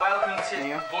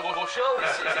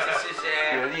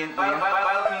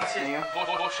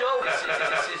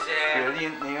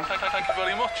Brilliant. Thank you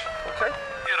very much. Okay.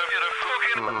 You're a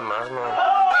fucking madman.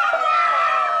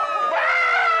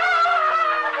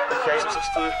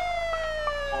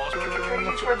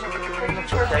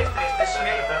 Okay, this is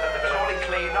me. It's only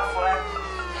clean up for that.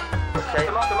 Okay.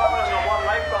 The moment has got one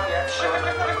life on yet. Sure.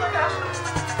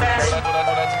 That's rock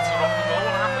and roll.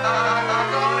 What happened?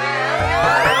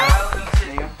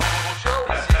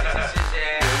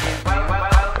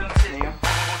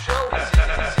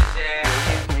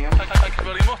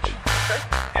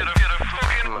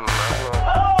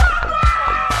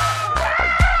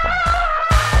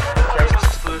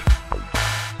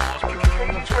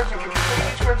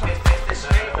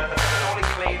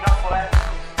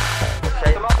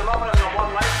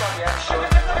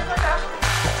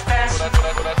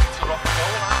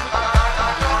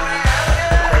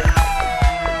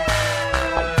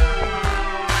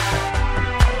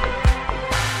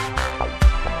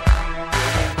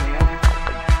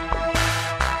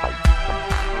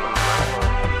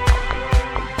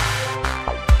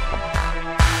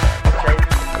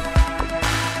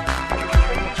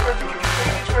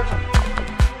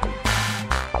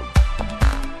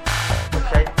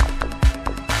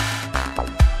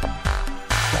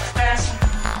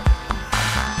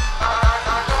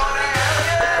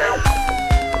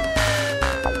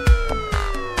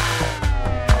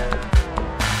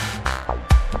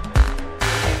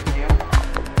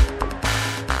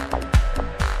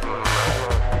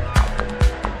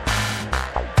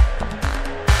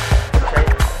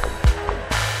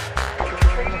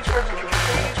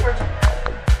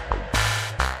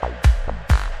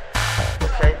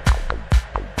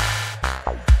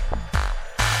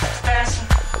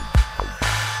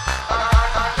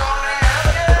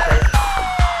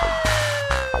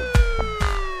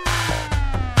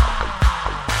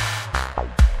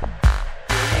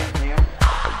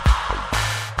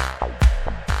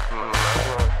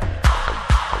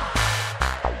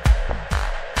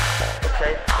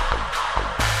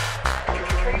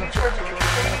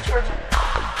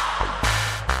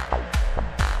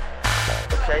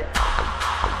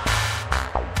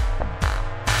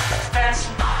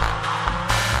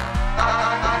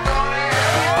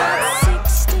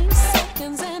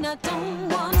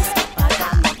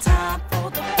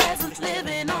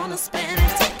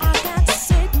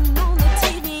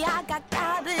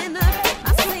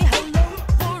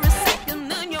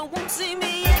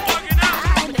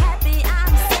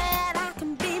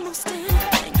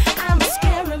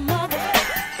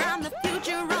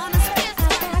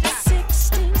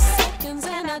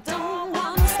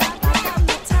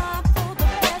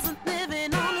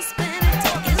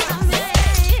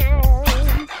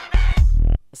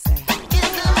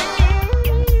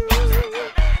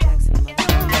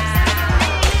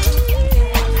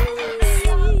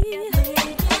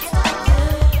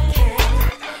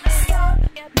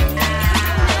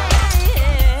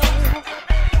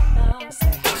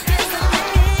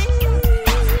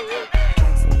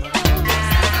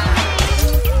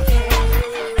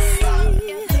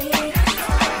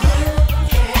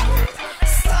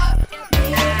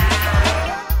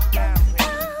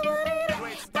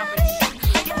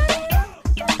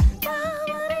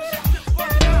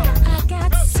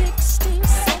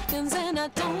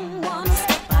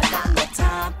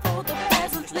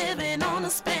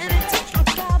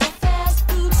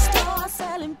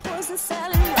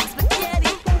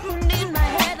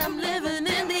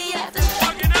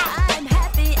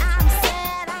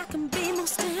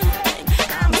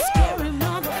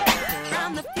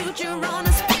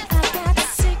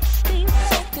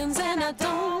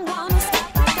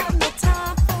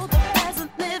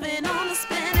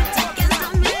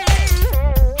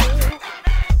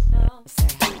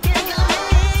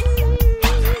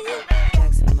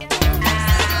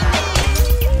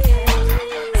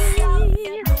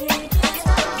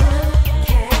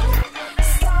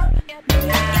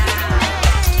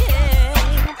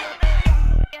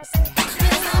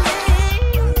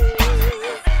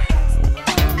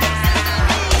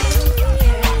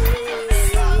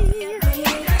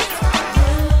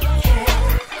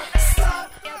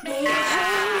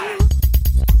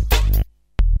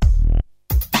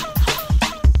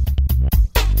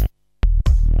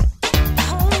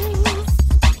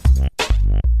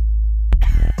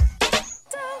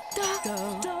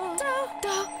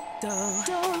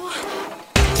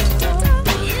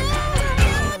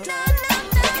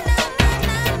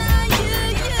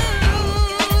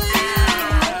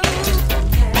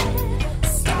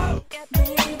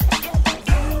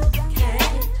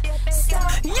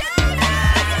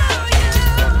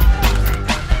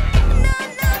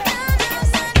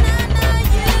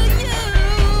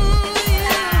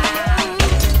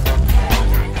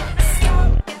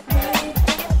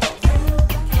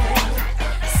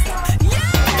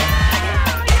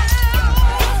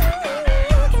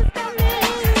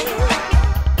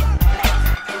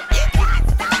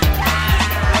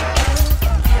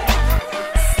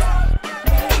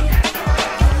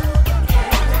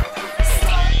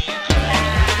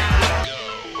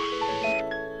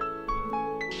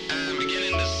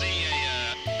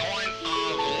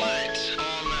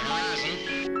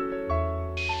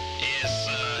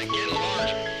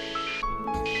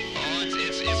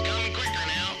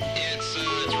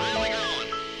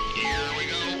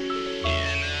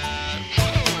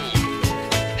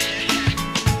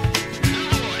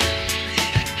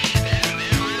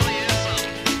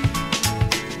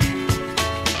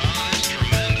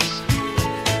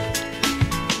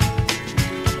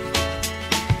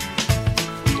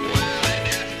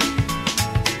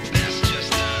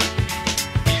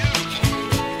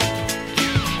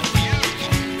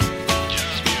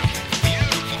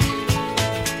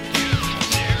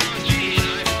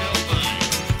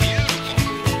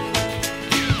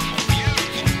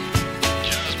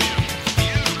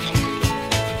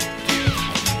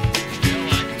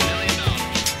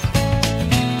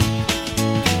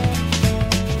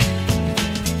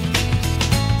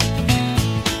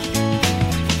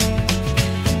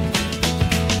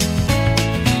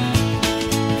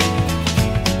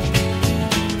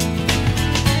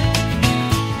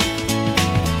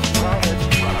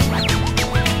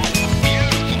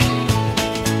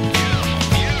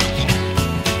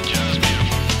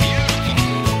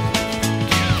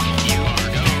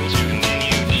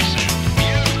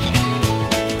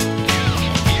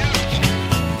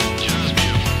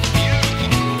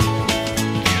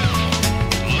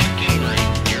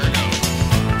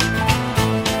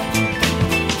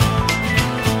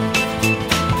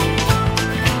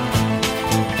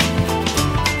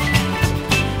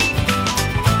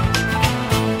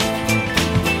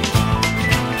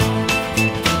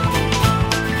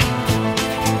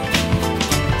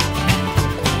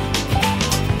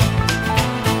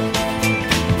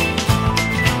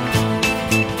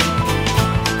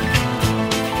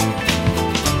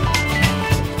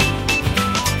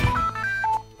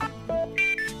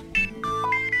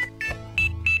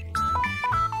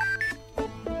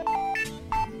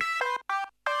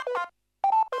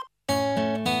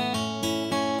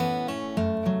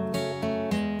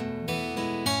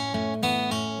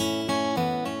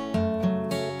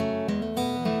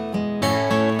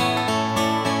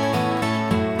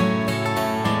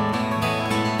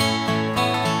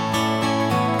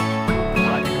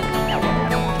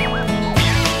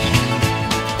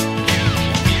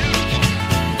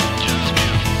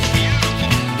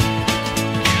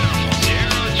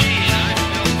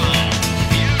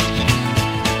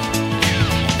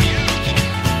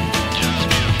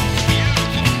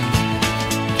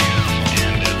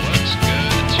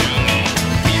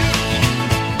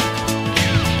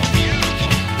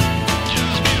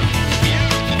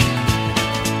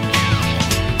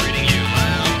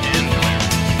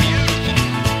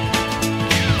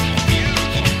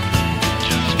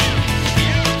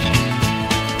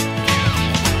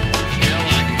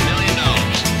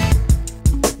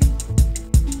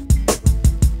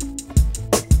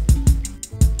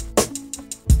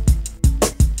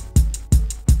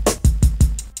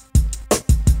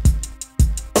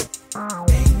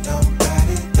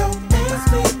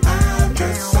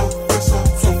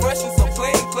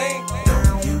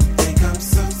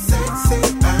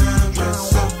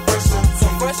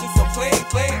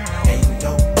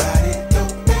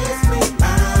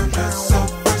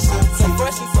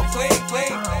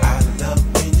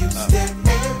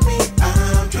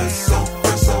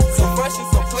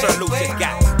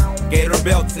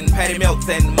 Patty Melts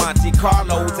and Monte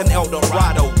Carlos and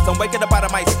Eldorado. So I'm waking up out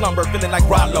of my slumber feeling like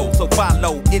Rollo. So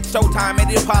follow, it's showtime at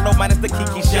the Apollo minus the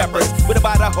Kiki Shepherds. With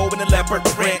about a hoe in the leopard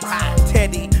print.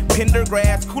 Teddy,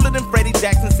 Pendergrass, cooler than Freddie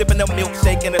Jackson, sipping a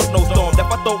milkshake in a snowstorm. That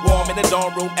I throw warm in the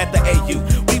dorm room at the AU.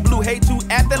 We blew hate to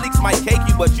athletes might cake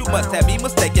you, but you must have me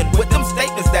mistaken with them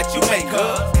statements that you make,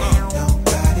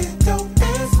 Nobody don't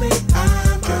ask me,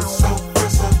 I'm just so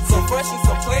fresh and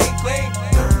so clean, clean.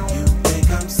 You think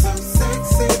I'm so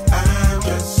sexy, I'm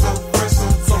just so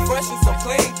fresh and so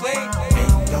clean, clean.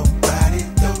 Ain't nobody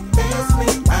don't ask me,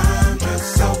 I'm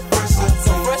just so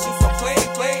fresh and so clean,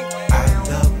 clean. I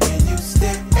love when you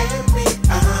stare at me,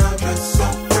 I'm just so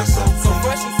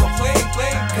fresh and so clean,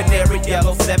 clean. Canary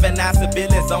yellow, 7 9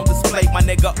 civilians on display. My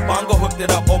nigga Bongo hooked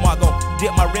it up. Oh my god,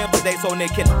 dip my rim today so they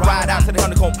can ride out to the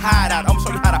honeycomb hide out. I'ma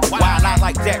show you how to wild out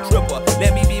like Jack Tripper.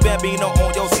 Let me be Bambino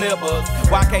on your slippers,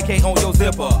 YKK on your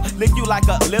zipper. Lick you like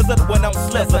a lizard when I'm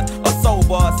slizzard. A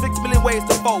sober, 6 million ways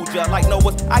to fold ya. Like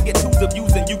Noah's, I get 2s of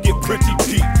views and you get pretty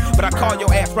deep. But I call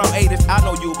your ass from 8ish, I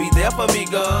know you'll be there for me,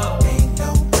 girl. Ain't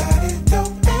nobody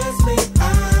don't ask me,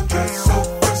 I'm just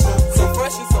so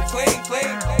fresh and so clean,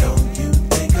 clean. Don't you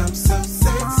think I'm so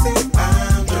sexy,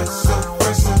 I'm just so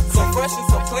fresh and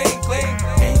so clean, clean.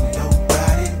 Ain't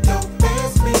nobody don't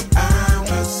ask me, I'm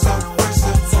just so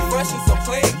fresh and so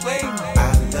clean, clean.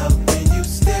 I love when you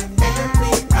stare at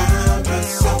me, I'm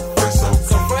just so fresh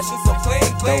and so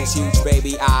clean, clean. Those huge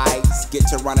baby eyes get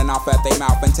to running off at their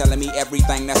mouth and telling me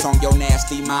everything that's on your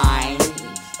nasty mind.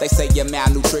 They say you're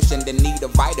malnutrition, then need a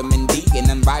vitamin D, and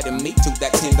inviting me to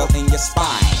that tingle in your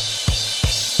spine.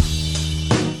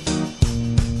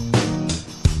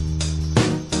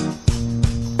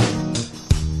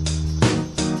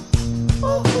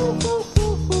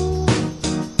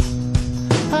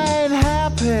 I ain't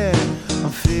happy,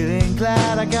 I'm feeling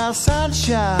glad I got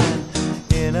sunshine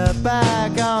in a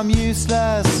bag. I'm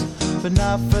useless, but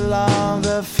not for long,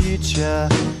 the future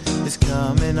is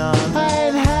coming on. I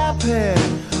ain't happy,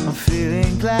 I'm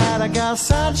feeling glad I got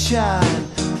sunshine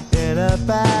in a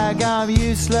bag. I'm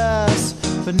useless,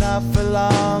 but not for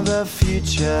long, the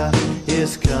future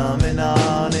is coming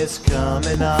on. It's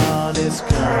coming on, it's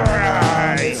coming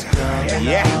on, it's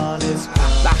coming on, it's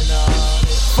coming on.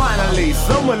 Finally,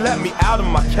 someone let me out of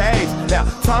my cage. Now,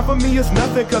 time for me is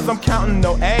nothing cause I'm counting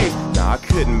no A's. Nah, I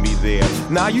couldn't be there.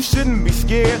 Nah, you shouldn't be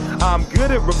scared. I'm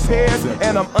good at repairs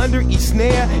and I'm under each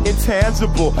snare.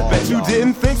 Intangible, bet you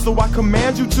didn't think, so I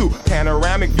command you to.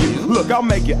 Panoramic view, look, I'll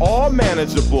make it all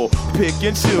manageable. Pick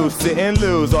and choose, sit and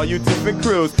lose, all you different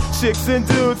crews. Chicks and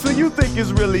dudes who you think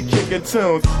is really kicking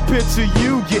tunes. Picture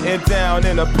you getting down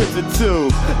in a picture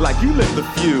tube, like you lit the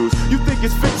fuse. You think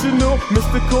it's fictional,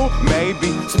 mystical, maybe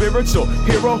spiritual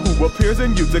hero who appears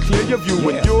in you to clear your view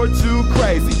when you're too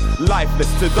crazy.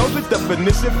 Lifeless to those, the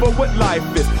definition for what life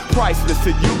is. Priceless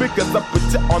to you because I put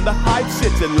you on the hype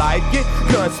shit. You like it?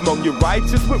 Gun smoke, you're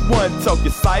righteous with one toe.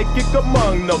 You're psychic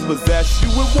among those, possess you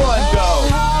with one go.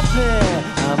 I'm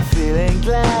happy, I'm feeling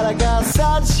glad I got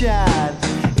sunshine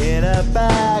in a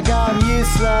bag. I'm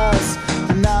useless,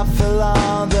 but not for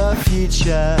long, the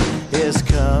future is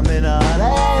coming on.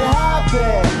 Ain't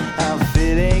happy, I'm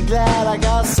feeling glad I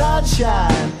got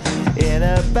sunshine in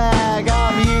a bag.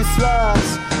 I'm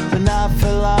useless, but not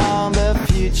for long, the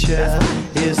future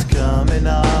is coming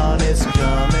on. It's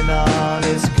coming on,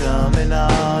 it's coming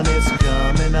on, it's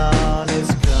coming on, it's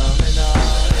coming on.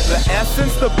 The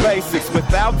essence, the basics,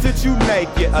 without it you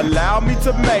naked. Allow me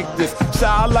to make this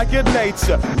childlike in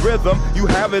nature. Rhythm, you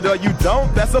have it or you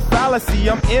don't, that's a fallacy,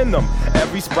 I'm in them.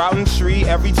 Every sprouting tree,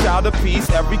 every child of peace,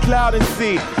 every cloud and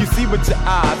sea. You see with your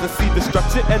eyes and see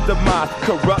destruction and demise.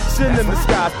 Corruption in the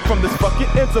skies from this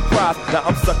fucking enterprise. Now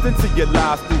I'm sucked into your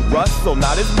lives through rust, so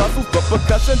not as muscles but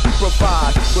percussion to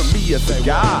provide with me as a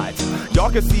guide. Y'all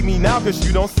can see me now cause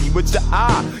you don't see with your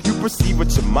eye. You perceive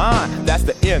with your mind, that's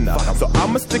the inner. So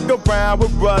I'ma stick around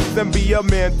with Russ and be a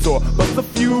mentor. Bust a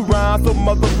few rhymes so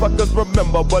motherfuckers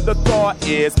remember what the thought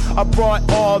is. I brought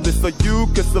all this so you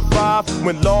can survive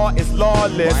when law is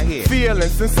lawless. Feeling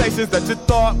sensations that you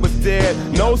thought was dead.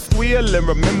 No squealing,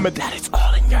 remember that it's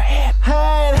all in your head.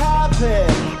 I ain't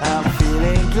happy, I'm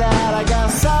feeling glad I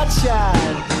got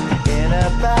sunshine in a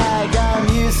bag. I'm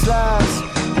useless,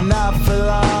 not for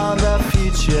long, the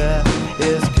future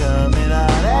is coming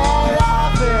on. Ain't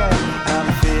happy,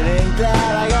 I'm feeling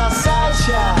glad I got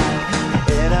sunshine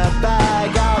in a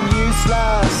bag. I'm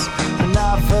useless,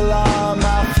 not for long,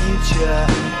 my future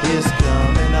is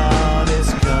coming on.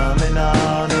 It's coming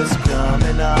on, it's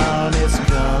coming on, it's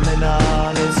coming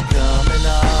on, it's coming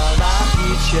on. My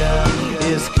future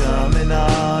is coming on.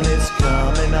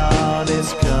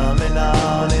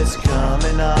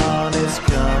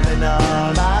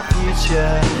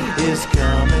 future is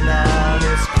coming on,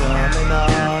 it's coming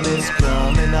on, it's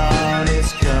coming on,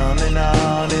 it's coming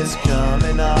on, it's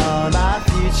coming on. My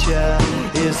future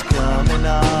is coming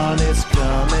on, it's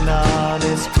coming on,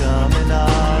 it's coming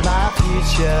on. My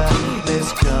future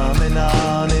is coming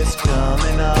on, it's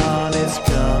coming on, it's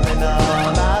coming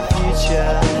on. My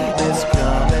future is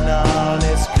coming on,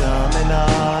 it's coming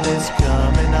on, it's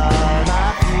coming on.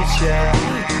 My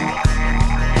future.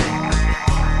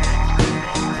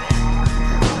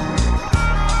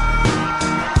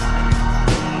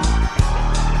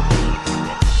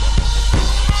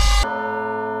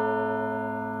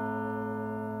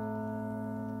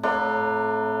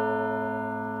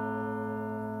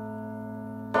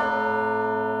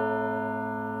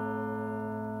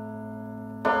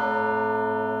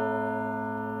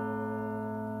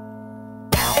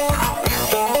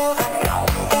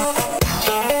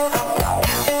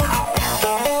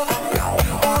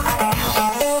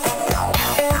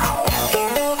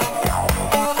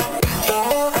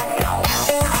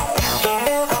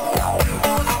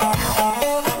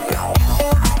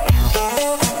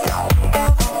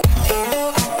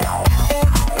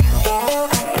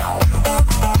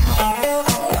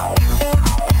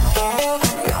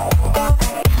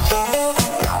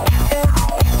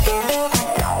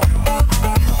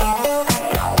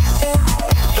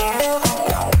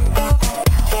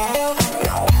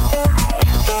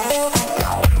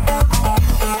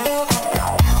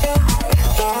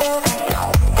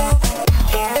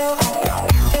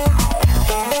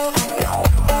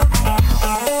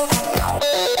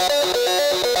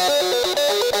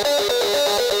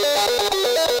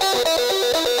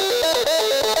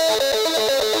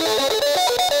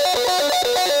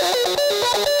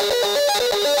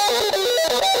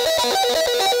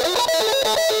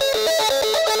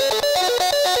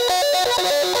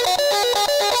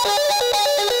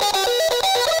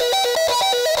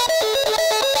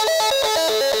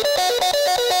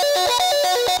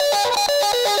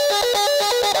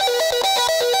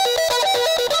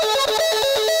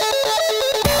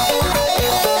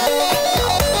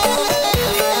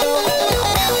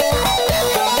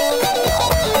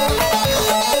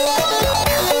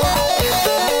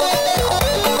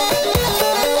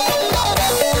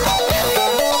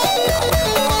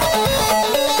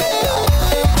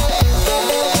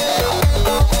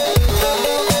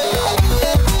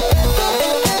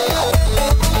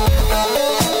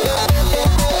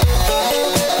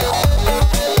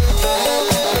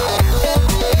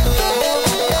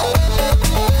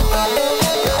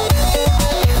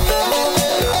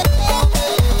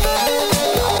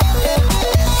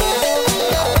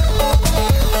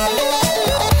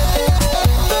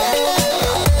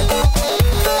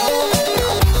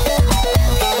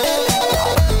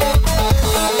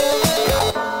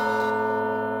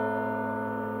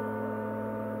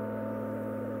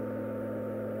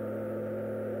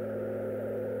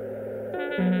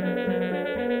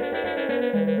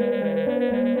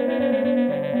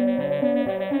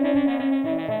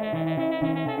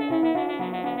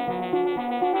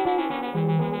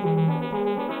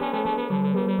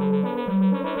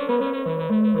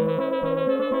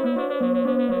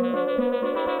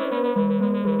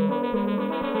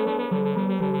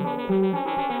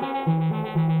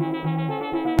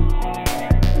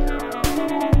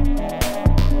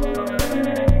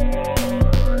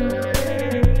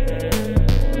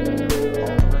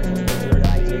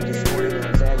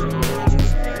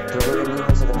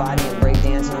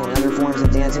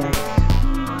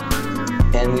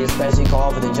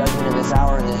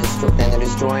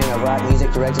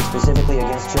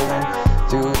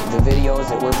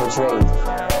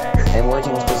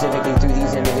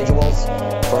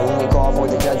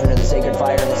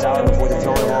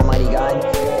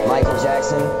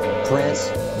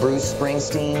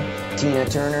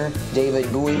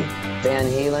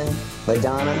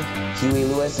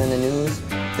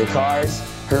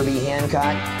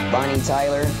 Bonnie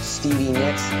Tyler, Stevie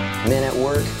Nicks, Men at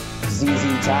Work, ZZ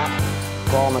Top,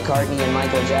 Paul McCartney and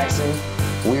Michael Jackson,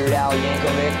 Weird Al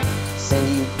Yankovic,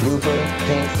 Cyndi Lauper,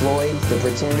 Pink Floyd, The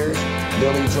Pretenders,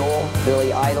 Billy Joel,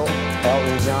 Billy Idol,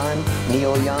 Elton John,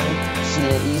 Neil Young,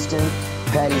 Sheena Easton,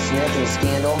 Patti Smith and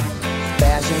Scandal,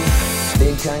 Fashion,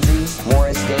 Big Country,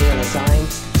 Morris Day and the Time,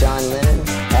 John Lennon,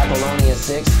 Apollonia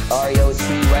 6, REO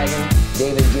Speedwagon,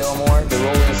 David Gilmour, The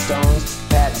Rolling Stones,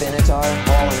 Pat Benatar,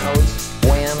 Hall & Oates,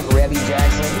 Wham, Rebby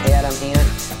Jackson, Adam Ant,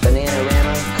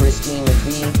 Bananarama, Christine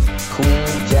McVie, Queen,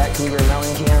 Jack Cougar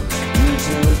Mellencamp,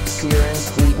 U2, Searens,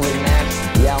 Fleetwood Mac,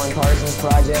 The Alan Parsons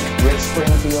Project, Rick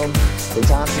Springfield, The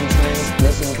Thompson Twins,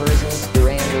 Missing Persons,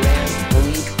 Duran Duran,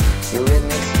 Police,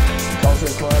 Eurythmics,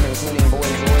 Culture Club including Boy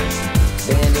George,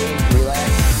 Band-Aid,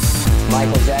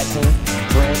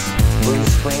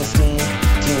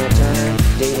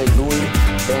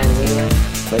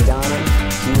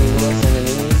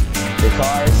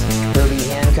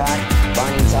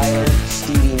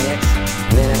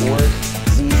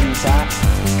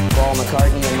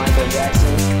 McCartney and Michael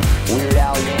Jackson, Weird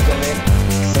Al Yankovic,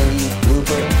 Cyndi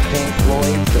Lauper, Pink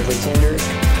Floyd, The Pretenders,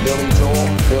 Billy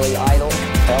Joel, Billy Idol,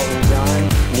 Elton John,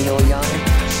 Neil Young,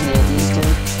 Sheena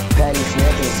Easton, Patti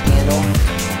Smith and Scandal,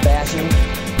 Fashion,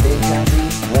 Big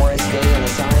Country, Morris Day and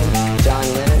the Time, John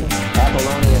Lennon,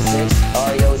 Apollonia 6,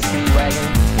 REO Speedwagon,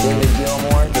 David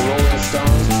Gilmour, The Rolling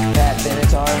Stones, Pat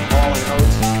Benatar, Hall &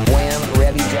 Oates, Wham,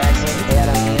 Rebby Jackson,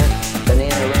 Adam Ant,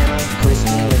 Bananarama,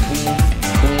 Christine McVie,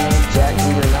 Queen, Jack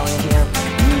Cougar Mellencamp,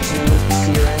 U2,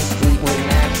 Sheeran, Fleetwood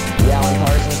Mac, The Alan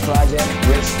Parsons Project,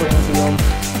 Rick Springfield,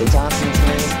 The Thompson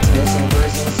Twins, Missing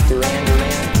Persons, Duran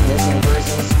Duran, Missing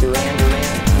Persons, Duran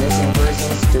Duran, Missing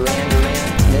Persons, Duran Duran,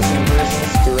 Missing Persons,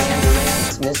 Duran Duran,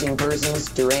 Missing Persons,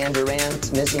 Duran Duran,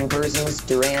 Missing Persons,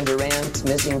 Duran Duran,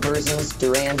 Missing Persons,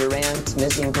 Duran Duran,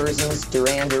 Missing Persons,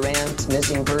 Duran Duran,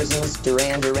 Missing Persons,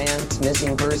 Duran Duran,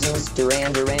 Missing Persons,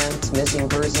 Duran Duran, Missing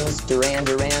Persons, Duran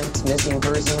Duran, Missing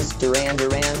Persons, Duran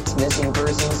Duran, Missing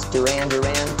Persons, Duran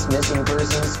Duran, Missing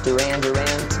Persons, Duran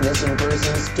Duran, Missing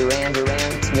Persons, Duran Duran,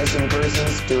 Missing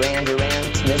Persons, Duran Duran,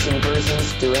 Missing Persons,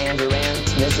 Duran Duran,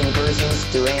 Missing Persons,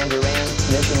 Duran Duran,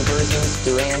 Missing Persons,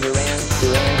 Duran Duran,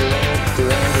 Duran Duran,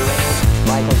 Duran Duran,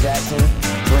 Michael Jackson,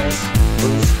 Prince,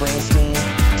 Bruce Springsteen,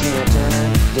 Tina Turner,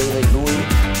 David Bowie,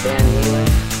 Van Halen,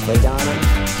 Madonna,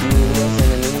 Huey Lewis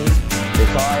and the News, The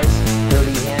Cars,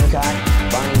 Herbie Hancock,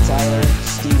 Bonnie Tyler,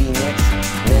 Stevie Nicks,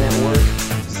 Men at Work,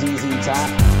 ZZ Top,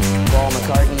 Paul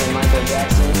McCartney and Michael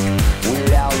Jackson,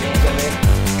 Weird Al Yankovic,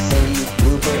 Cyndi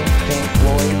Lauper, Pink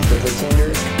Floyd, The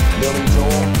Pretenders, Billy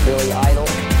Joel, Billy Idol,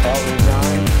 Elton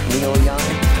John, Neil Young,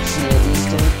 Sheena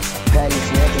Easton, Patti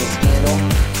Smith and Scandal,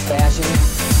 Fashion,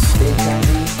 Big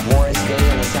Country, Morris Day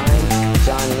and the Time,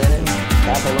 John Lennon,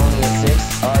 Apollonia 6,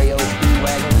 REO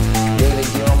Speedwagon, David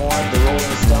Gilmour, The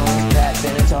Rolling Stones, Pat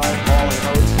Benatar, Hall &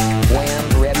 Oates, Wham,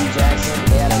 Rebby Jackson,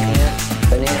 Adam Ant,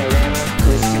 Bananarama,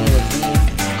 Christine McVie,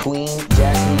 Queen,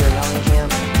 Jack Cougar Mellencamp,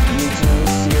 U2,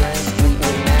 Sheeran,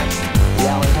 Fleetwood Mac, The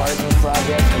Alan Parsons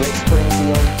Project, Rick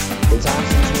Springfield, The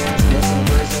Thompson Twins, Missing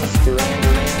Persons, Duran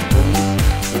Duran, Police,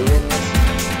 Eurythmics,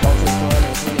 Culture Club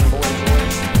including Boy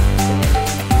George,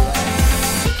 Band-Aid, Relax,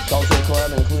 Culture Club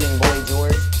including Boy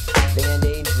George,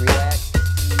 Band-Aid, Relax,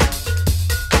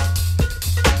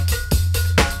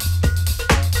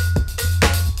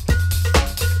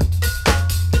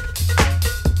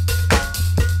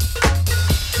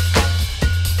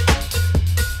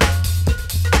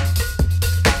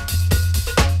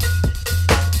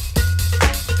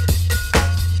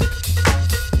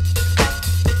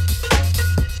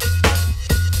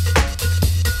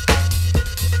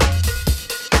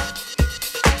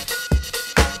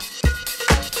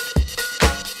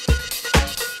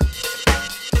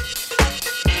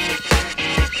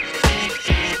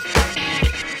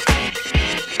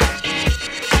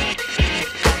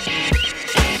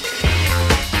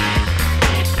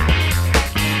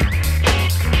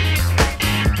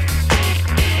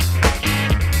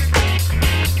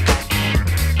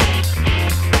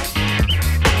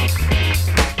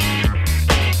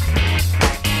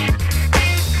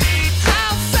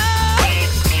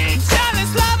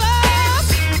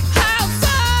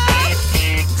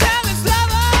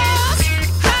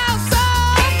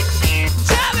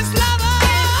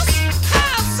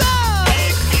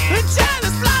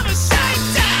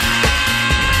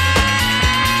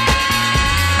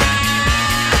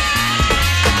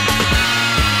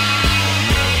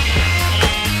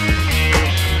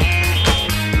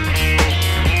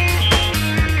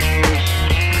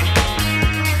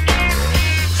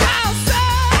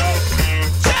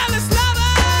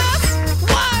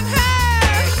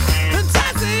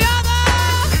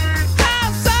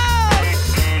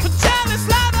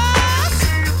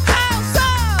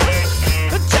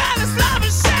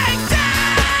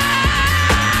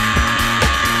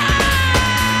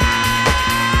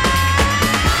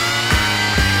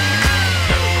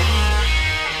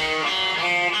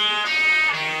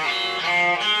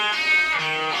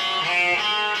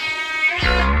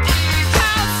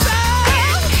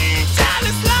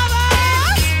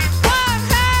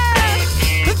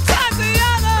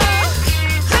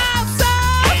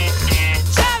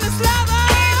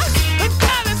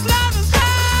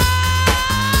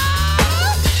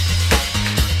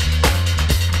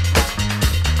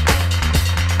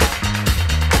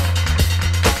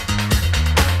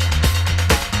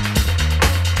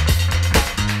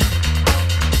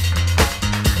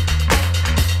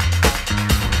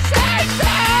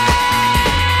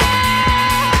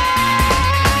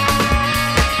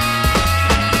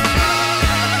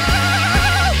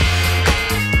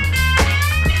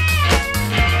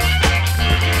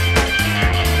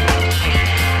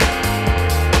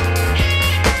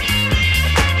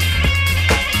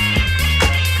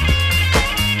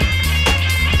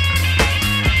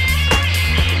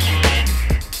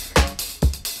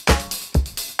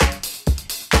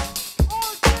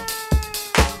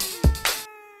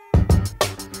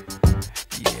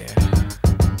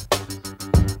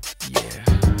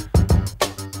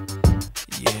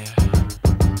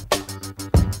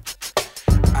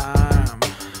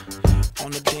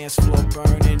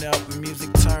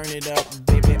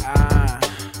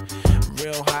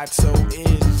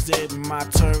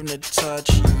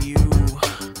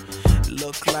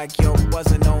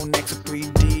 no next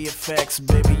 3D effects,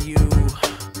 baby. You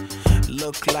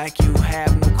look like you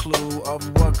have no clue of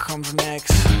what comes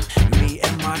next. Me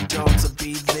and my dogs will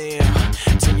be there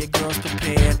till your girls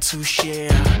prepare to share.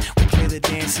 We play the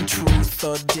dance in truth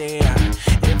or dare.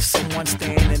 If someone's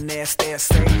standing there, stare,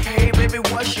 say, hey baby,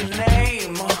 what's your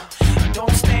name?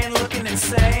 Don't stand looking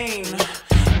insane.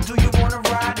 Do you wanna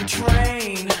ride the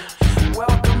train?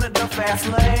 Welcome to the fast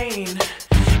lane.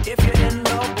 If you're in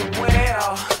love,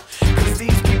 beware, 'cause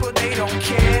these people, they don't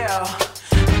care.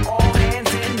 All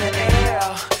hands in the air.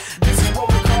 This is what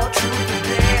we call truth or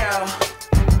dare.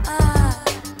 I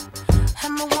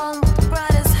am the one with the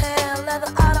brightest hair.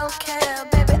 Leather, I don't care,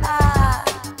 baby. I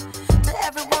tell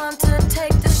everyone to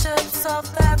take the shirts off.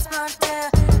 That's not fair.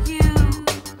 You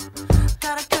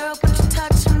got a girl, but you're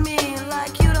touching me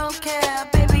like you don't care,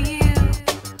 baby. You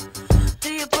do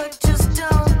you, but just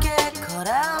don't get caught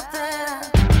out there.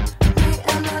 Me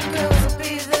and my girls will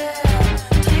be there.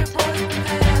 Do you boys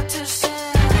prepare to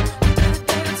share? Do the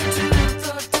dance of truth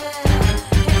or dare?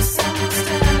 If someone's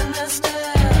standing the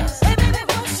stairs, hey baby,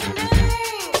 what's your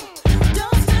name?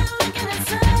 Don't stand looking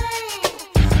insane.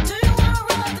 Do you wanna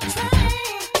ride the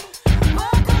train?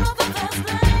 Welcome to the fast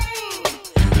lane.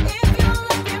 If you're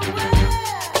like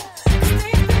beware, 'cause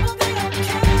these people, they don't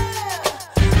care.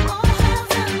 All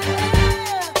hands in the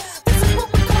air. This is what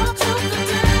we call truth or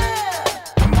dare.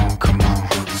 Come on, come on.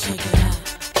 Shake it up,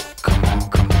 Come on,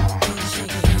 come on.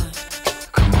 shake it up,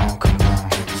 Come on, come on.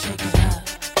 shake it up,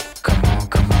 Come on,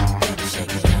 come on.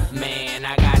 shake it up. Man, I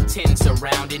got 10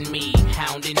 surrounding me,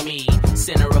 hounding me.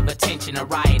 Center of attention, a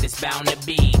riot is bound to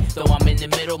be. Though I'm in the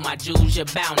middle, my jewels you're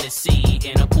bound to see.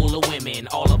 In a pool of women,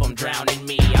 all of them drowning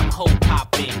me. I'm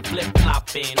ho-popping,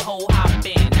 flip-flopping,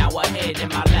 ho-hopping. Now ahead in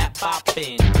my lap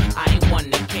bopping. I ain't one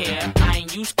to care, I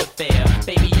ain't used to fair.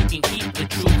 Baby, you can keep the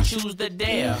truth, choose the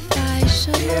dare. If I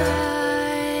should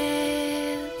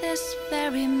die this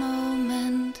very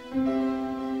moment,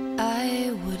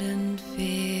 I wouldn't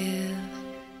fear,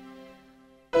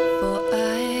 for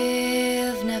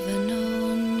I've never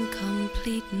known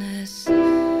completeness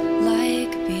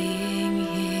like being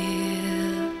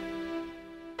here,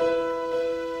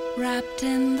 wrapped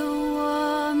in the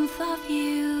warmth of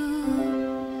you,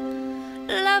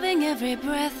 loving every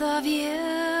breath of you.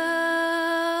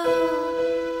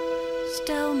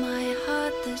 Still my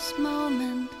heart this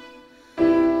moment,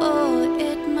 oh,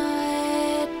 it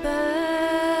might burst.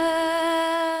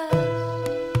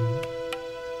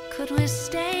 Could we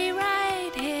stay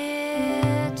right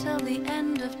here till the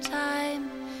end of time,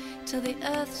 till the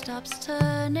earth stops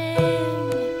turning?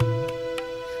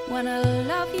 When I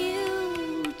love you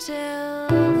till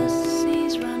the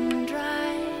seas run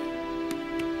dry,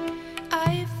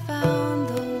 I found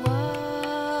the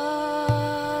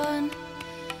one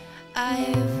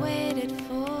I've waited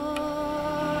for.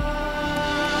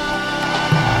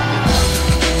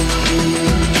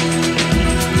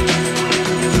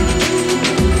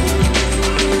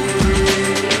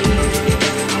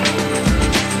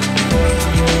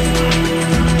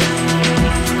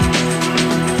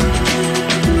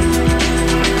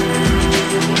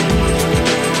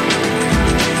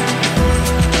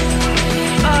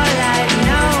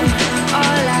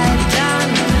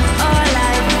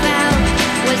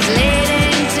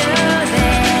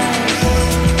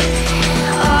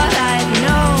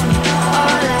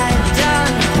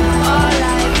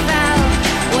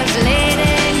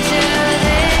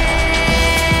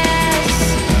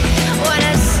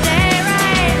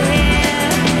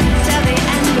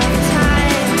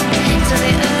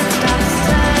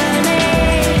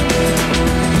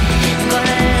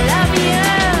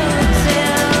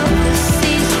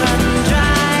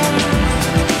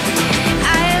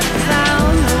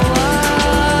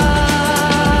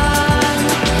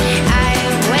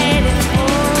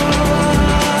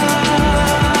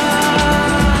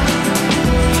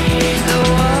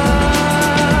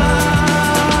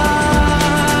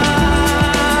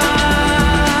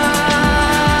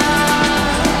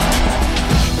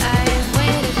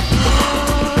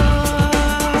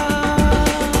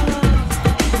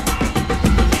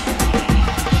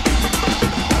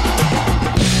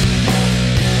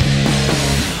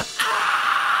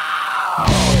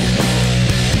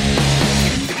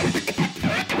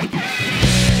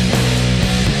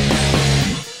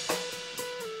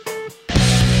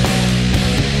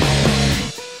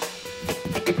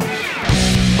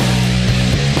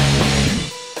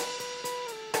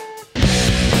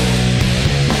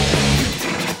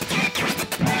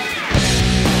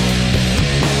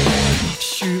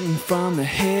 from the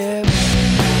hip,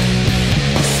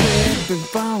 slipping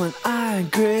from an iron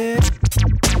grip.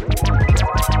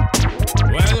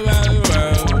 Well.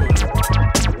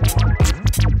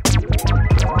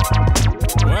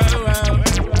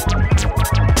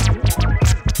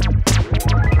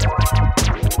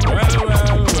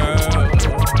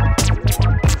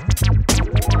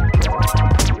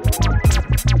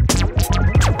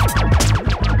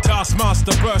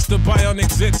 master burst the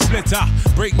bionic zit splitter.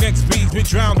 Breakneck speeds, we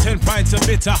drown 10 pints of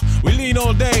bitter. We lean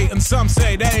all day, and some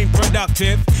say that ain't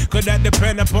productive. Could that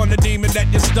depend upon the demon that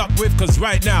you're stuck with? Cause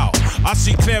right now, I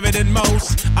see clearer than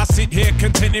most. I sit here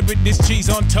contented with this cheese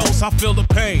on toast. I feel the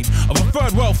pain of a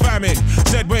third world famine.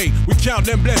 Said wait, we count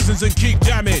them blessings and keep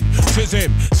jamming. Tis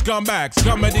him, scumbag,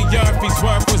 scum of the earth. His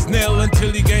worth was nil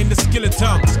until he gained the skill of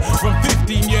tongues. From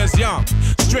 15 years young,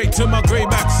 straight to my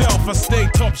greyback self, I stay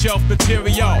top shelf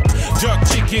material. Jerk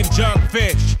chicken, jerk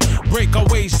fish, break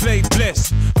away slave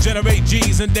bliss. Generate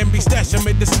G's and then be stashing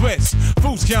with the Swiss.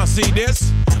 Fools can't see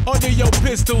this. Under your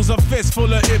pistols, a fist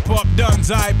full of hip-hop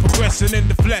duns. I progressing in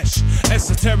the flesh.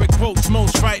 Esoteric quotes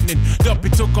most frightening. Duppy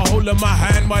took a hold of my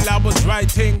hand while I was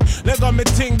writing. Leg on me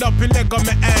ting, Duppy leg on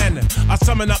me and I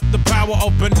summon up the power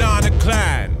of Banana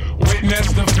Clan.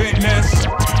 Witness the fitness,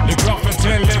 the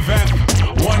Gorecki liveth.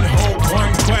 One hope,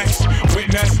 one quest.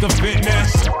 Witness the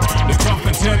fitness, the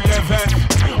Gorecki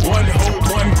liveth. One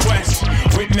hope, one quest.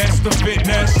 Witness the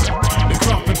fitness, the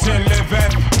Gorecki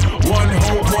liveth. One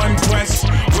hope, one quest.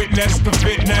 Witness the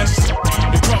fitness,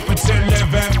 the Gorecki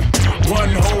liveth. One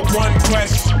hope, one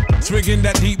quest. Swigging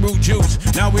that deep root juice.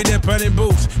 Now we there burning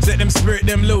boots. Set them spirit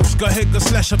them loose. Go ahead, go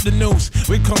slash up the news.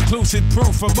 With conclusive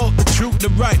proof about the truth, the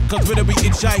right. Cause whether we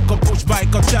hitchhike or push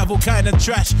bike or travel kinda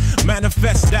trash.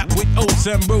 Manifest that with oats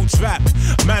and roots rap.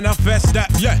 Manifest that,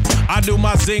 yeah, I do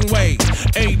my zing way.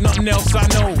 Ain't nothing else I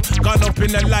know. Gone up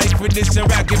in the life with this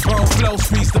ragged bone flow.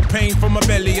 Squeeze the pain from my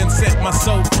belly and set my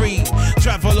soul free.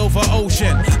 Travel over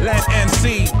ocean, land and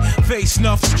sea. Face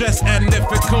enough stress and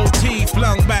difficulty.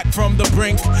 Flung back from the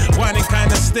brink. Whining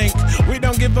kinda stink. We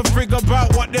don't give a frig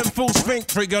about what them fools think.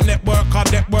 Frig your network, our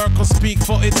network will speak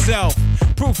for itself.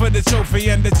 Proof of the trophy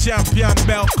and the champion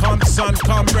belt. Come sun,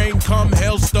 come rain, come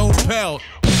hailstone pelt.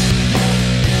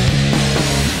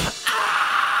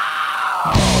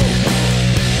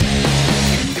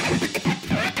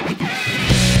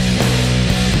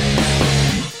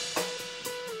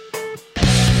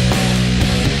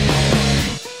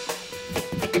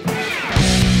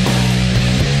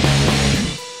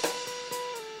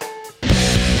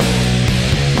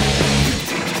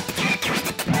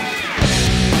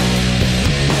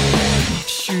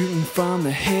 From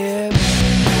the hip.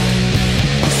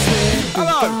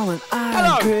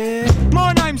 Hello.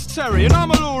 My name's Terry and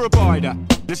I'm a law abider.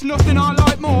 There's nothing I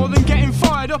like more than getting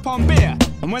fired up on beer.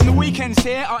 And when the weekend's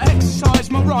here, I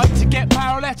exercise my right to get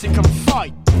paralytic and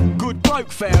fight. Good bloke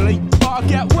fairly, but I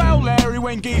get well leery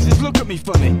when geezers look at me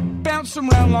funny. Bounce them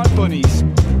round like bunnies.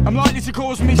 I'm likely to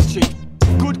cause mischief.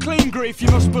 Good clean grief you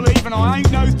must believe, and I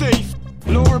ain't no thief.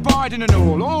 Law abiding and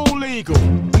all legal.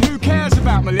 And who cares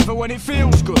about my liver when it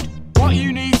feels good? What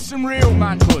you need is some real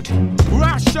manhood.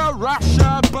 Rasher,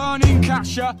 burning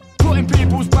casher, putting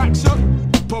people's backs up.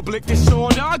 Public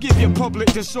disorder, I give you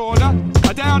public disorder.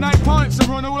 I down 8 pints and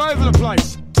run all over the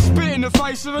place. Spit in the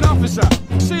face of an officer,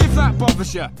 see if that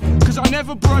bothers you. Cause I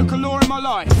never broke a law in my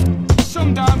life.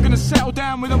 Someday I'm gonna settle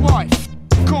down with a wife.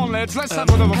 Come on lads, let's have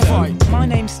another fight. My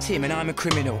name's Tim and I'm a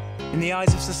criminal. In the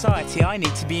eyes of society I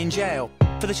need to be in jail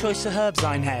for the choice of herbs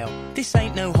I inhale. This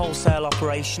ain't no wholesale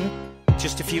operation.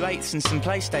 Just a few eighths and some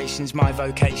PlayStation's my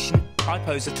vocation. I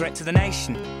pose a threat to the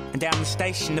nation, and down the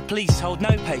station the police hold no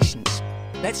patience.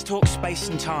 Let's talk space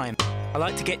and time. I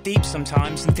like to get deep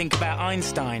sometimes and think about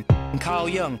Einstein and Carl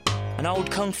Jung and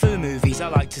old kung fu movies I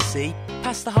like to see.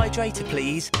 Pass the hydrator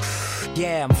please.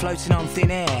 Yeah, I'm floating on thin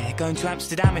air, going to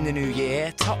Amsterdam in the new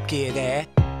year. Top gear there,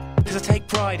 cause I take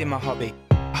pride in my hobby.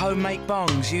 I home make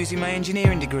bongs using my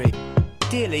engineering degree.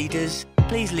 Dear leaders,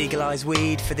 please legalise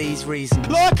weed for these reasons.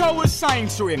 Like I was saying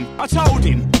to him, I told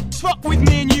him, fuck with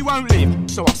me and you won't live.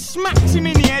 So I smacked him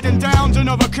in the head and downed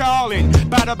another Carlin.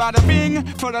 Bada bada bing,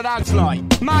 for the lads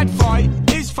like. Mad fight,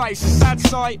 his face a sad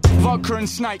sight. Vodka and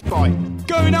snake bite.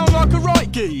 Going on like a right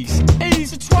geese.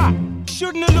 He's a twat,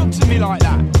 shouldn't have looked at me like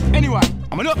that. Anyway,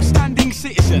 I'm an upstanding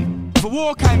citizen. If a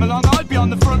war came along, I'd be on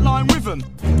the front line with them.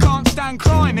 Can't stand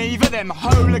crime either, them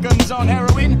hooligans on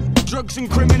heroin. Drugs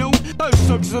and criminal, those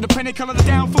thugs are the pinnacle of the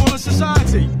downfall of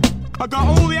society. I got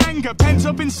all the anger pent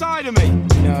up inside of me.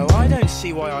 No, I don't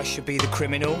see why I should be the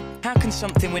criminal. How can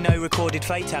something with no recorded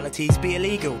fatalities be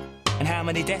illegal? And how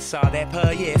many deaths are there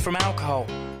per year from alcohol?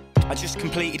 I just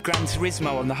completed Gran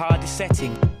Turismo on the hardest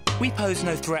setting. We pose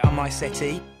no threat on my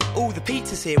settee. Oh, the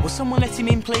pizza's here, will someone let him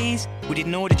in please? We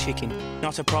didn't order chicken,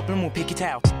 not a problem, we'll pick it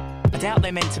out. I doubt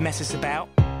they meant to mess us about.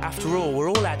 After all, we're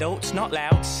all adults, not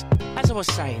louts. As I was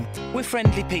saying, we're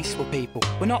friendly, peaceful people.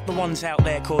 We're not the ones out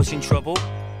there causing trouble.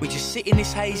 We just sit in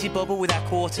this hazy bubble with our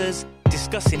quarters,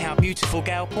 discussing how beautiful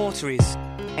Gal Porter is.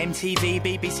 MTV,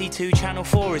 BBC 2, Channel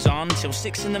 4 is on till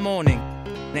 6 in the morning.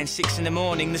 And then 6 in the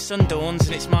morning, the sun dawns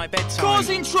and it's my bedtime.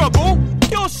 Causing trouble?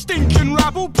 You're stinking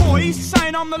rabble, boys,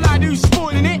 saying I'm the lad who's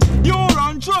spoiling it. You're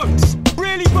on drugs.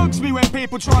 Really bugs me when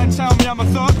people try and tell me I'm a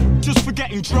thug just for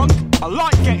getting drunk. I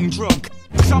like getting drunk,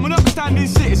 because I'm an upstanding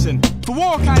citizen. If a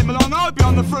war came along, I'd be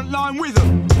on the front line with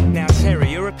them. Now,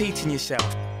 Terry, you're repeating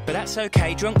yourself. But that's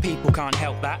okay, drunk people can't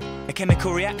help that. A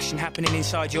chemical reaction happening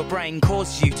inside your brain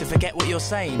causes you to forget what you're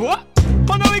saying. What?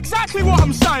 I know exactly what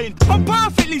I'm saying. I'm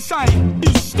perfectly sane.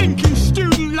 You stinking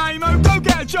student lame-o, go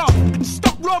get a job and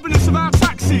stop robbing us of our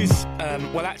taxes.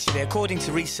 Well, actually, according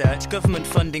to research, government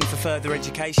funding for further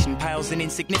education pales in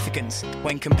insignificance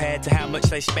when compared to how much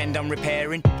they spend on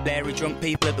repairing leery drunk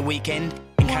people at the weekend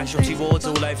in casualty wards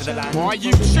all over the land. Why,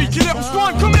 you cheeky little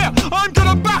swine, come here! I'm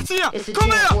gonna batter you! It's a come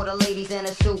jam here! for the ladies and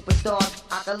the superstars.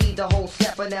 I can lead the whole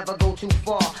step but never go too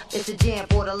far. It's a jam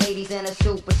for the ladies and the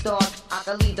superstars. I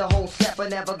can lead the whole step but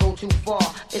never go too far.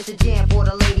 It's a jam for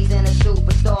the ladies and the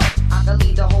superstars. I can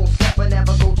lead the whole step but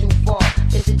never go too far.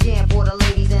 It's a jam for the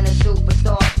ladies and the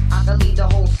superstars. I can lead the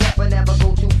whole step but never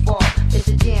go too far. It's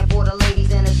a jam for the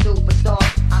ladies and the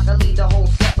superstars. I can lead the whole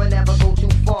step but never go too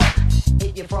far.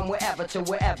 Hit you from wherever to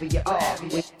wherever you are.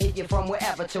 Hit you from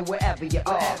wherever to wherever you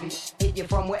are. Hit you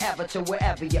from wherever to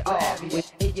wherever you are.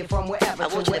 Hit you from wherever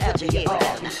to wherever you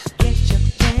are. Get your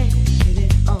bag, get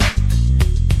it on.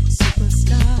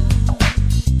 Superstar.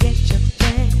 Get your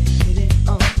bag, get it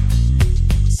on.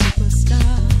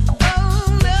 Superstar. Oh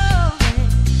no.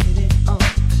 Get it on.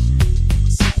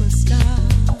 Superstar.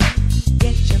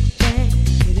 Get your bag,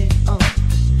 get it on.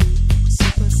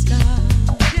 Superstar.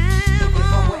 Hit you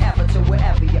from wherever to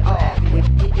wherever you are.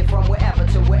 Hit you from wherever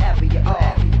to wherever you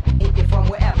are. Hit you from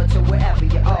wherever to wherever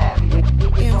you are. Hit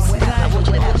you from wherever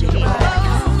to wherever you are.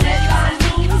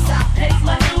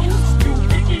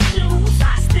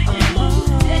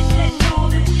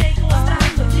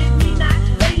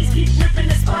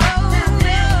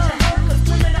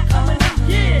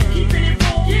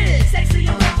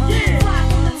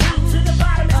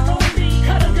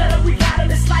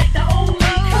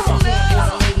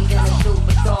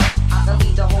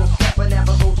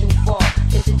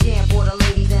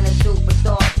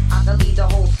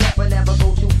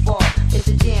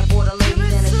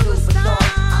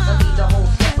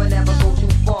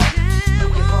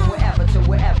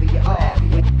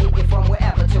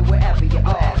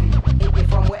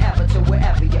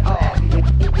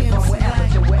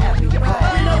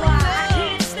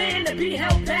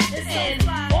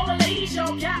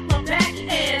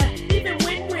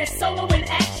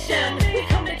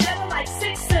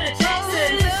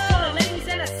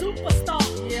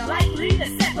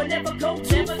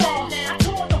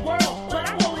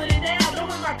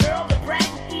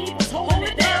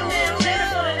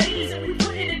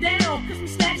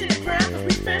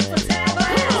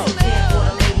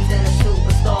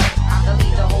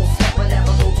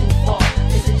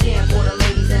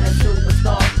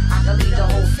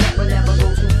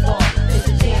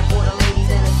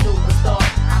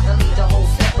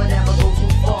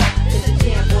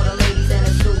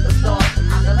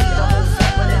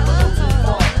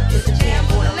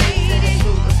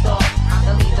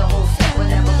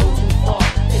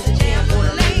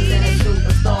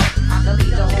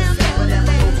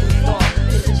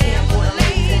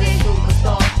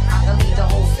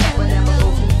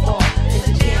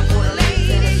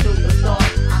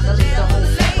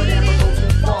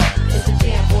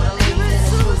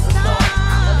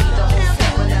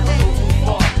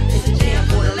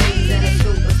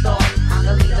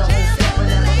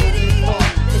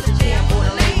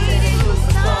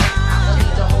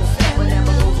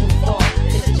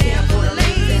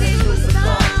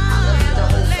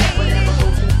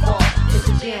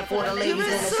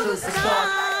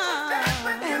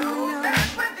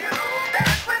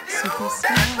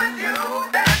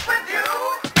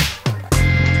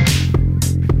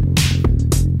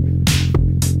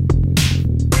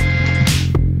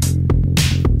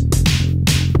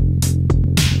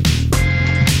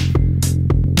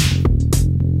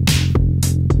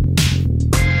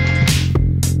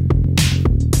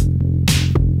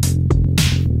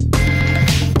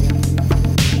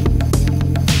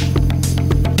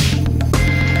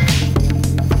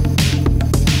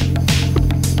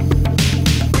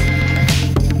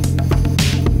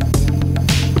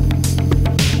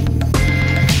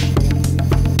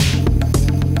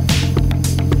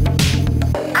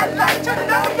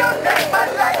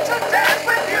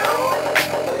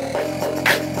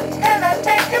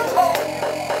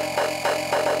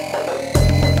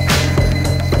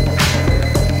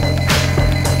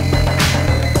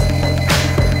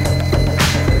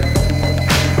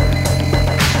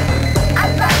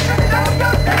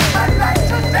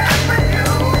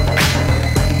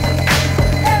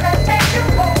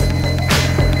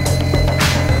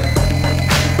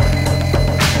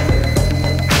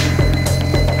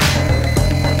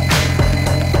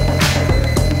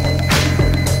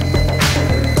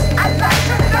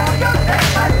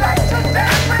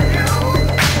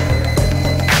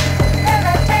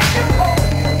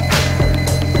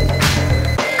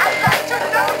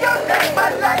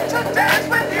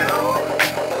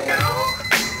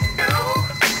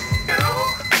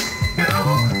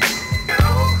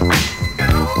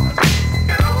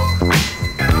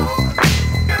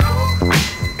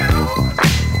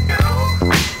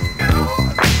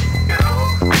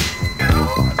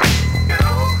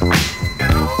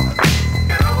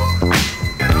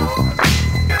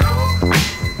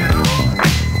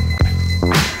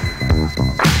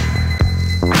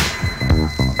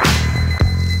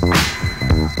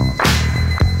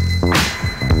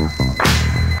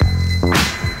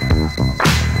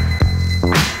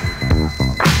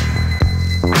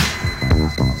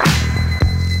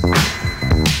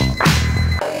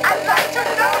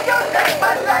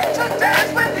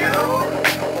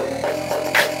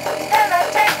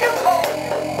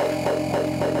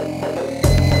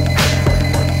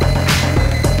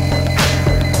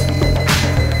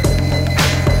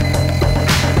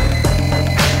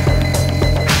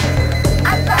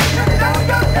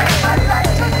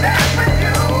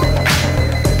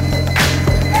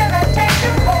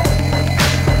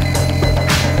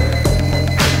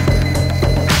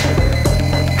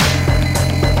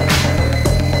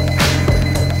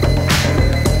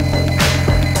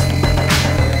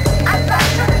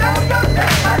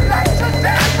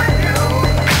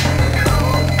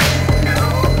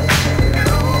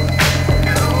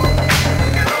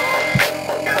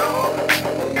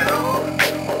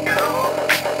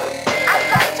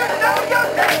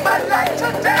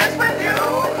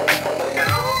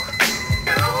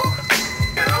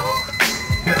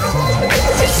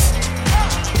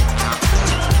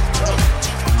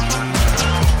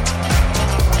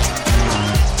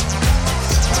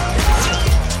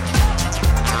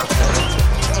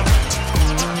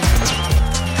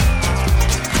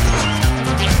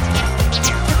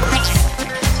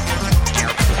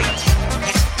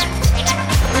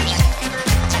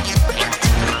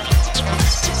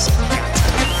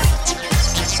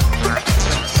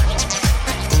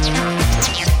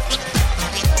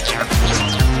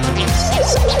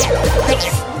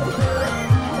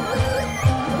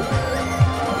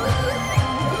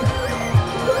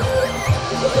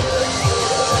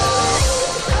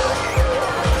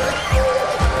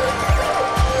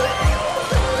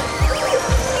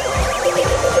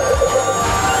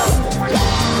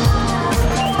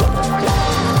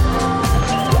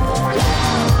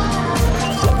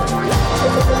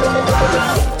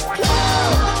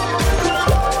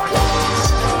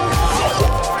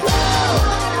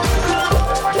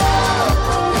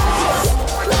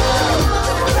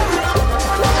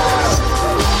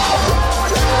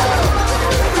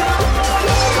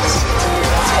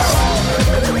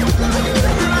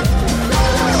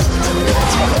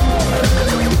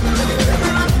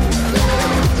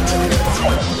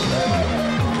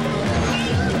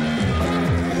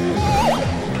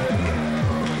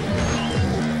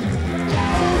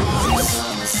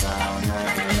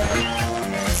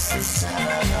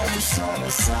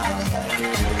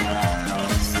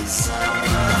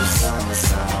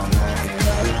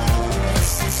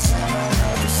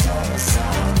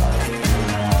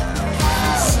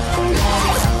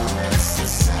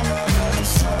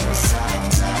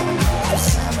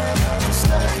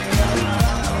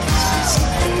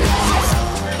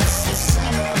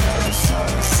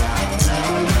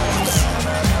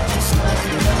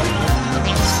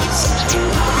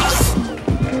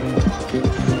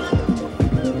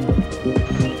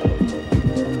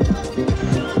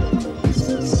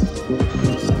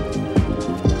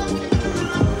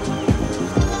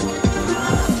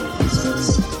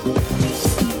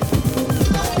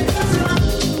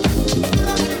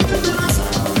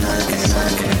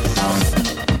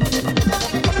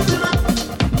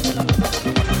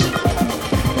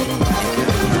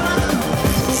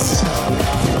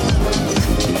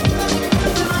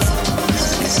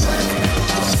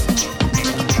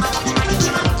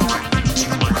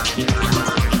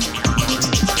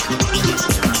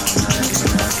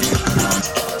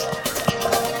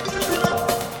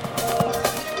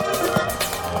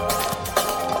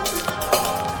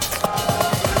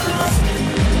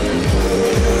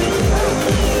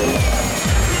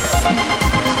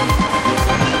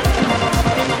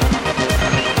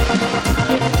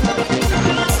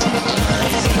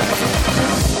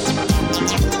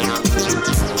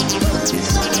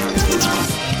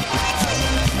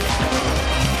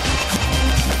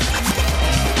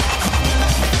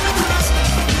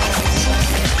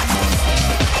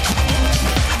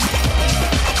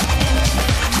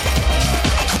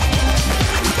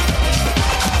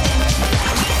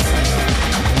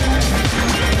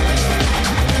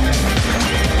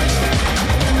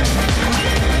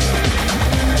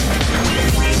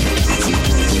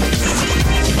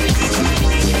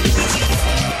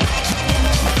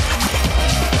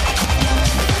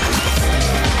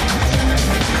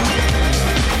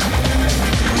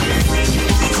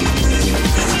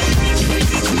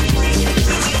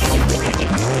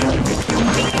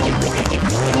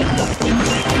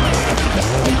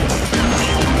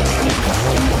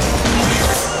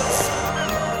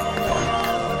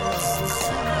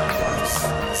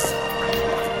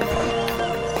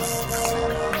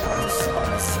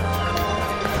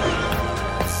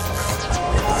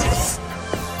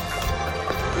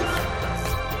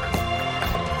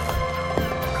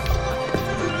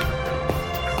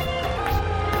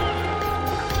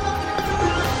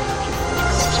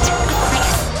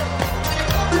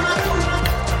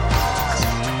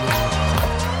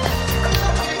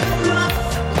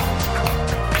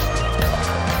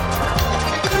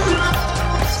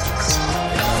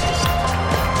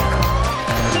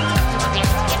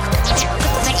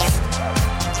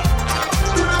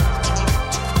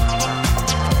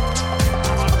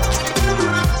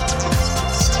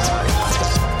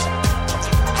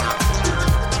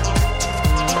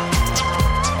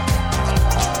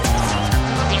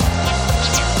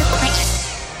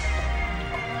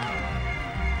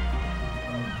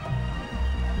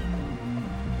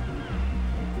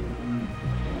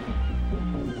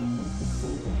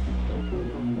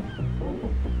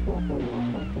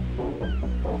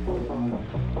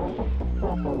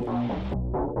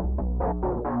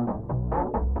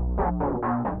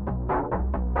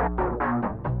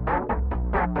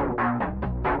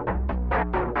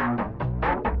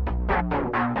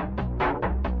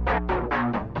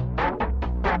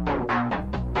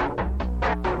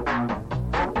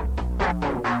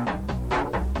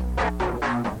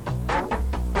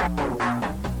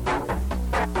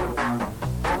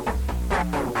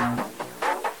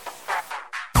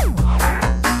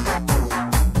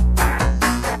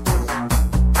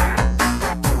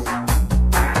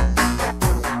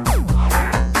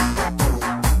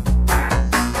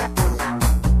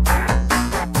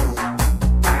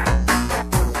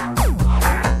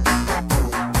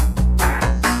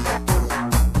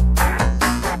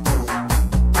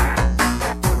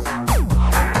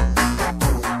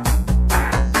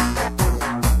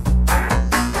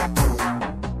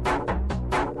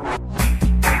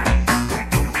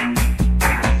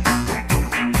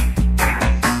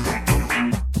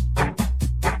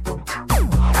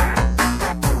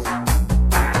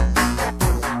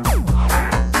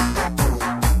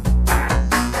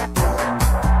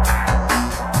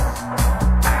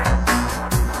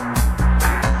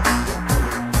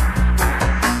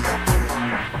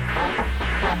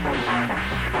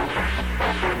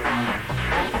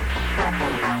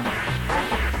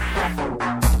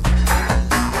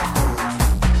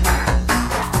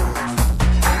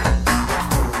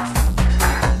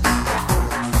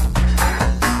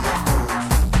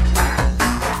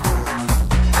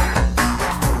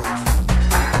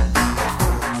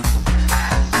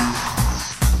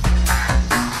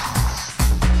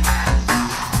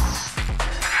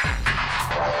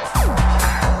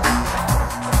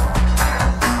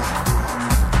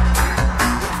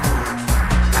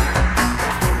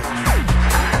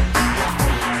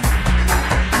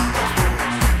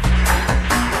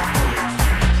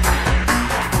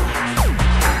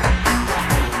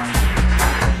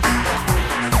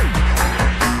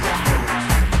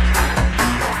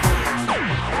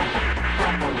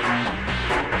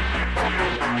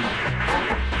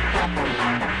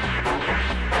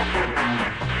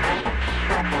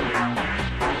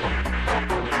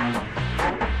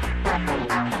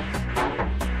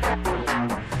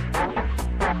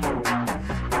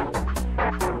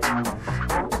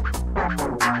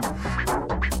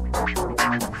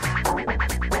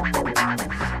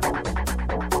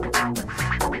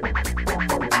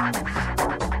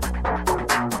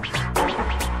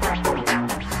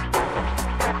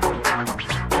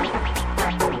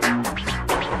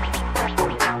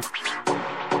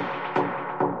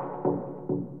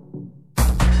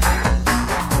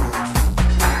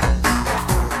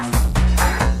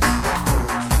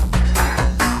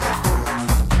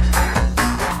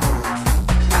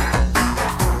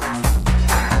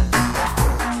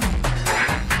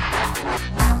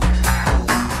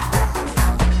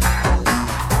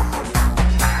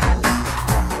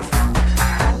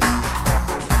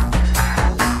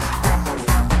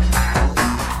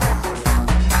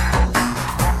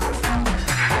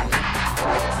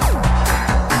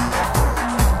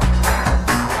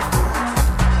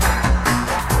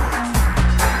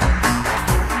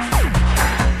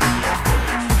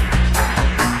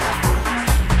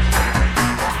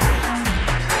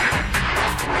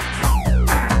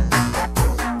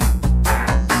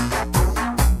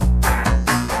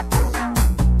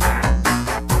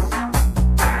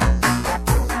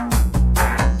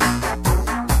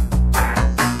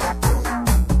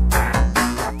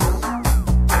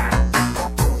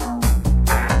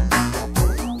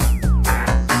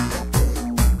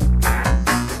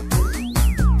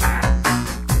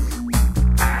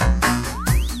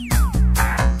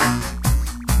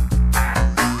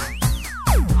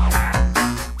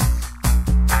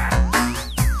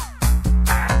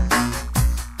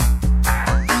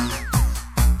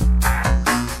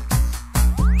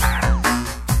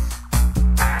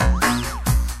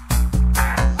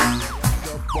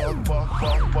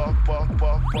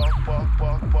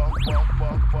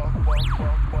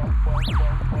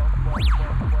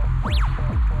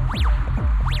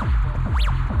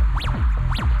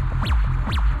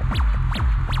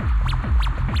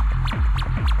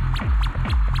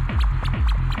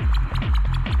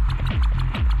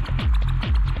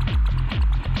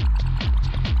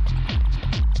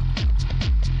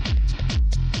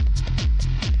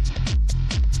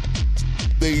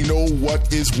 They know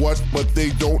what is what, but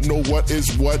they don't know what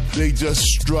is what. They just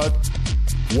strut.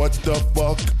 What the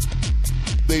fuck?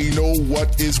 They know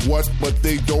what is what, but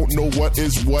they don't know what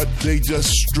is what. They just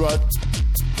strut.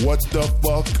 What the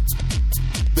fuck?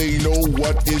 They know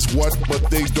what is what, but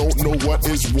they don't know what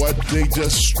is what. They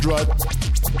just strut.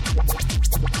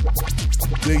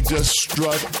 They just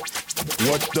strut.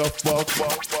 What the fuck?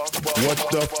 What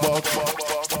the fuck?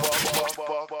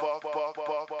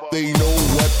 They know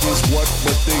what is what,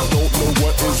 but they don't know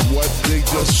what is what. They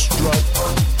just strut.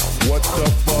 What the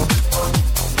fuck?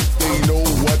 They know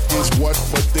what is what,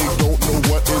 but they don't know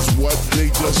what is what. They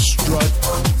just strut.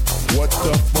 What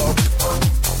the fuck?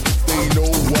 They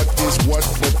know what is what,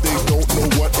 but they don't know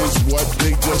what is what.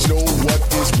 They just know what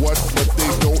is what, but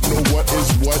they don't know what is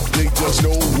what. They just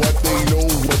know what they know,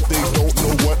 but they don't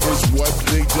know what is what.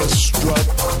 They just strut.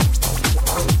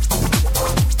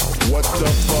 What the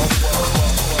fuck?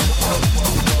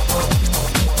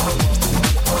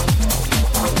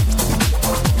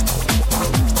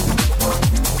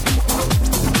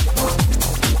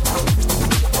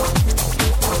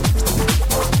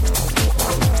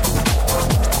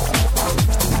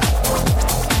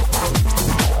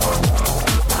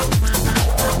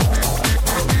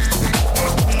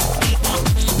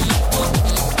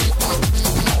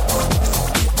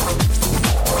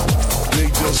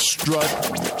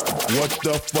 What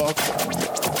the fuck?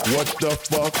 What the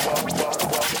fuck?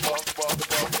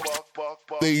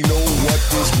 They know what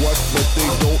is what, but they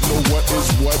don't know what is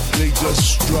what. They just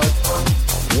strut.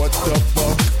 What the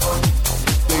fuck?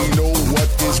 They know what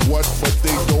is what, but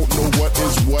they don't know what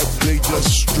is what. They just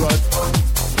strut.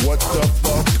 What the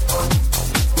fuck?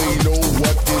 They know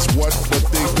what is what, but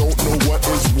they don't know what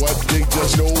is what. They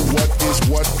just know what is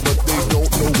what, but they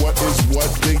don't know what is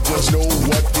what. They just know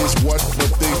what is what,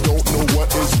 but they don't know what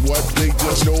is what. They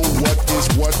just know what is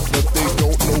what, but they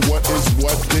don't know what is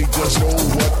what. They just know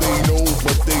what they know,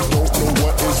 but they don't know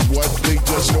what is what. They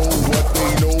just know what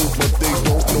they know, but they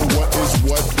don't know what is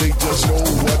what. They just know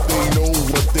what they know,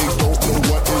 but they don't know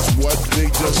what is what. They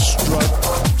just strut.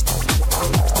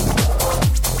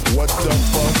 What the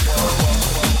fuck?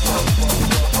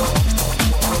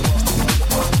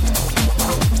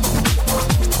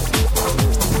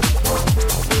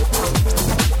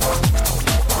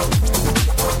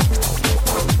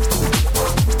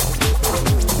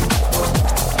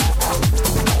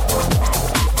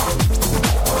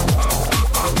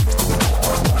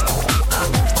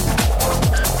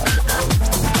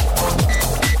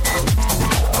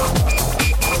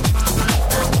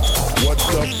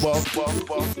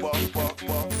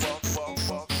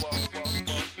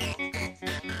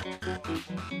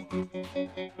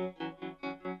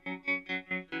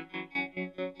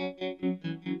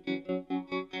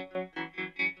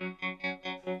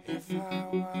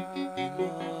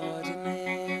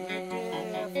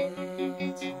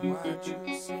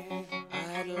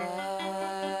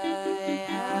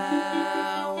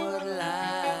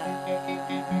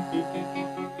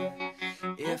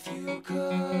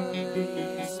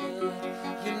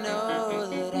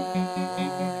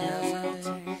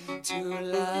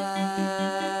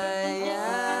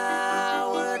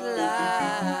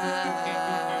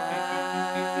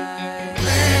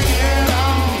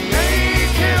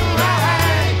 Make it right.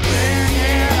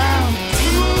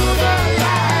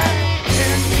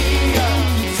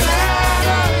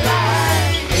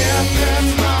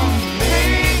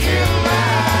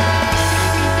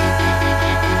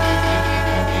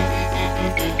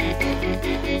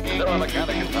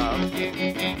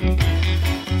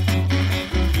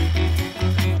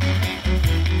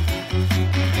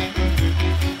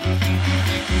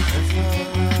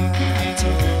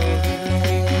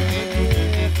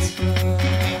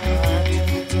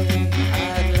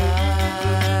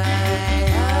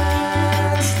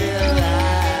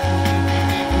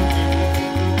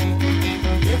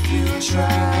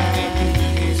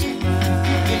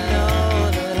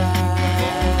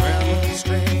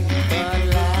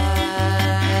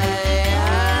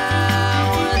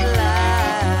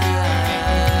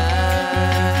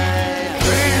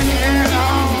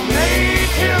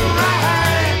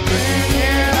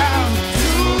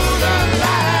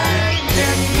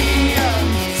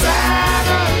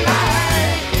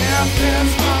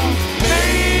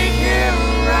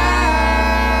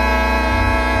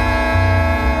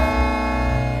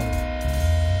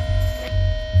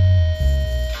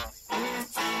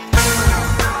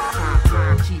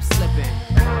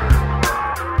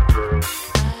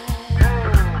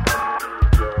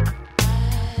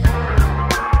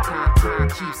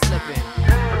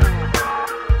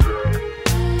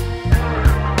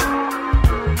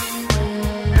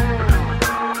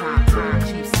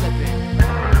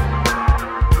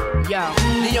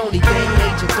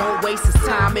 danger, don't waste his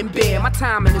time in bed. My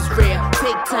timing is rare.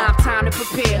 Take time to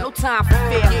prepare, no time for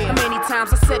fear. How many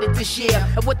times I said it this year?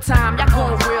 At what time y'all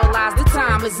gon' realize the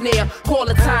time is near? Call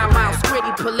a time out,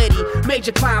 Scritti, Politti.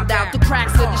 Major climbed out the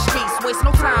cracks of the streets. Waste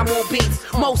no time on beats.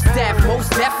 Most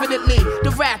definitely.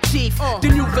 The rap chief, the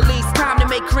new release. Time to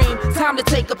make cream, time to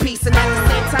take a piece. And at the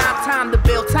same time to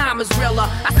build. Time is realer.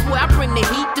 I swear I bring the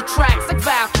heat, the tracks like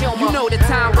Val Kilmer. You know that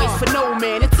time waits for no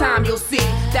man. In time you'll see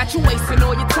that you wasting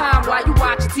all your time while you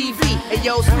watch TV. Hey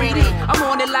yo, Scritti, I'm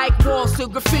on it like walls to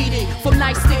graffiti. From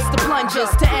nightsticks to plungers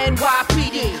to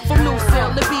NYPD. From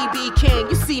Lucille to BB King,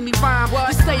 you see me rhyme.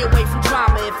 Just stay away from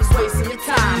drama if it's wasting your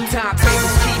time.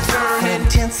 Timetables keep turning.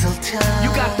 Tinseltown. You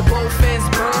got the both ends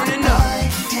burning up.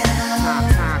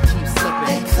 Time keeps slipping.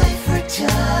 They play for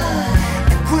John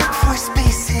and work for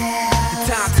spaces. The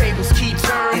timetables keep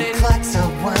turning. And clocks are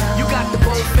wound. You got the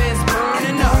both ends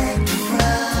burning up.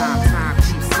 Time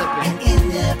keeps slipping. And in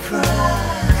their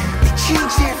pride, they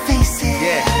change their faces.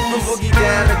 Yeah, from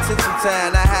Boogietown to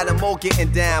Tinseltown, I had them all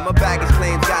getting down. My baggage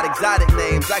claims got exotic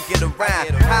names, I get around.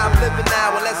 How I'm living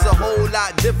now, well that's a whole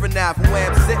lot different now from where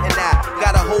I'm sitting at.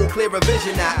 Got a whole clearer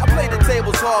vision now. I played the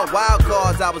tables hard, wild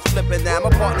cards I was flipping now. My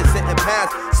partner sitting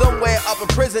past, somewhere up in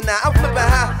prison now. I'm flipping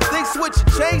how things switch and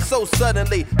change so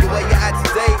suddenly. The way you're at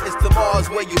today is tomorrow's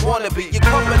where you wanna be. Your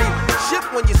company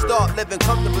shift when you start living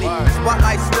comfortably.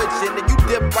 Spotlight switching and you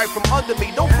dip right from under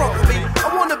me. Don't front for me, I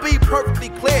wanna be perfectly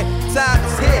clear. Time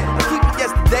is here, I'm keeping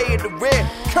yesterday in the rear.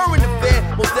 Current affair,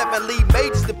 most definitely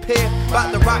majors appear.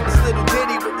 About to rock this little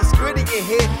ditty with the Scritti in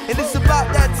here. And it's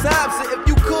about that time, so if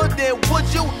you could, then would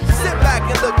you sit back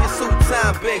and look at suit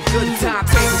time, big good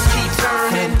timetables keep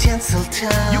turning.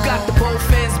 Tinseltown. You got the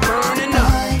both ends burning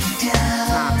up.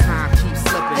 Time keeps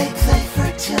slipping. They play for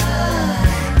John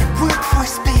and work for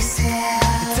spaces.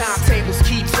 The timetables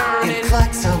keep turning. And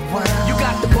clocks are wound. You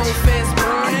got the both ends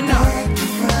burning up.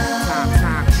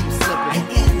 Time keeps slipping. And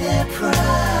in their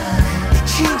pride, they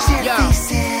change their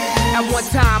faces. At one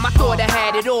time, I thought I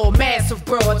had it all. Massive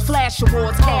broads, flash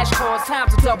awards, cash cards, time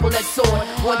to double that sword.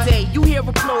 One day, you hear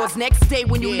applause. Next day,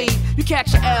 when you leave, you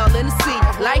catch an L in the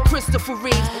sea, like Christopher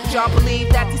Reeves. Would y'all believe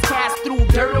that these cats threw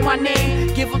dirt on my name?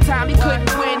 Give him time, he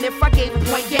couldn't win if I gave a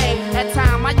point game. At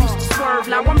time, I used to swerve,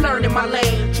 now I'm learning my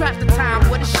lane. Trapped the time,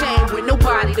 what a shame, with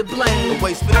nobody to blame. The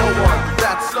waste for no one,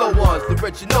 got the slow ones, the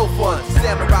rich and no fun.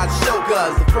 Samurai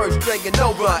shoguns, the first string and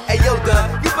no run. Hey yo,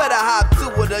 done, you better hop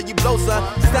to it or you blow, son.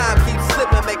 This time keeps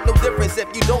slipping, make no difference if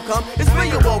you don't come. It's me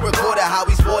you won't record it, how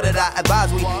we sported, I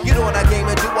advise we get on our game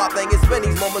and do our thing and spend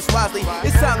these moments wisely.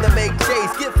 It's time to make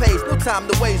chase, get paid, no time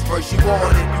to waste. First you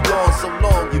on it, you gone so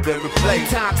long, you've been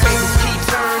replaced. Timetables keep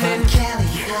turning.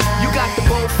 You got the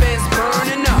both ends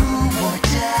burning up.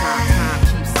 Time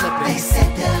keeps slipping. They set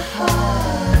their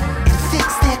heart and fix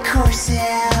their courses.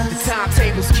 The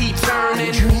timetables keep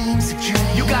turning. Dreams of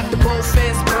dreams. You got the both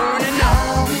ends burning up.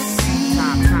 How it seems.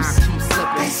 Time keeps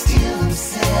slipping. They steal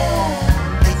themselves.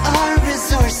 They are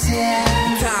resources.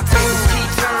 The timetables keep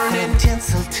turning.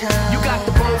 Tinseltown. You got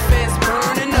the both ends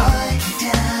burning up.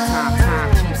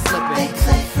 Time keeps slipping. They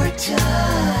play for John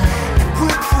and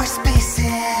work for spaces.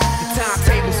 The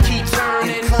timetables keep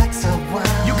turning. And clocks are wound.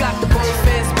 You got the both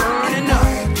ends burning up.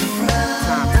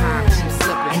 Time keeps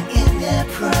slipping. And in their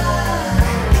pride,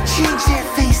 they change their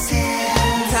faces.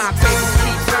 Timetables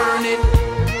keep turning.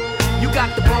 You got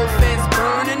the both ends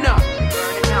burning up.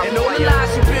 And all the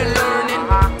lies you've been learning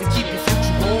to keep your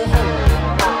future going home.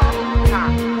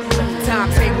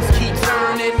 Timetables keep turning.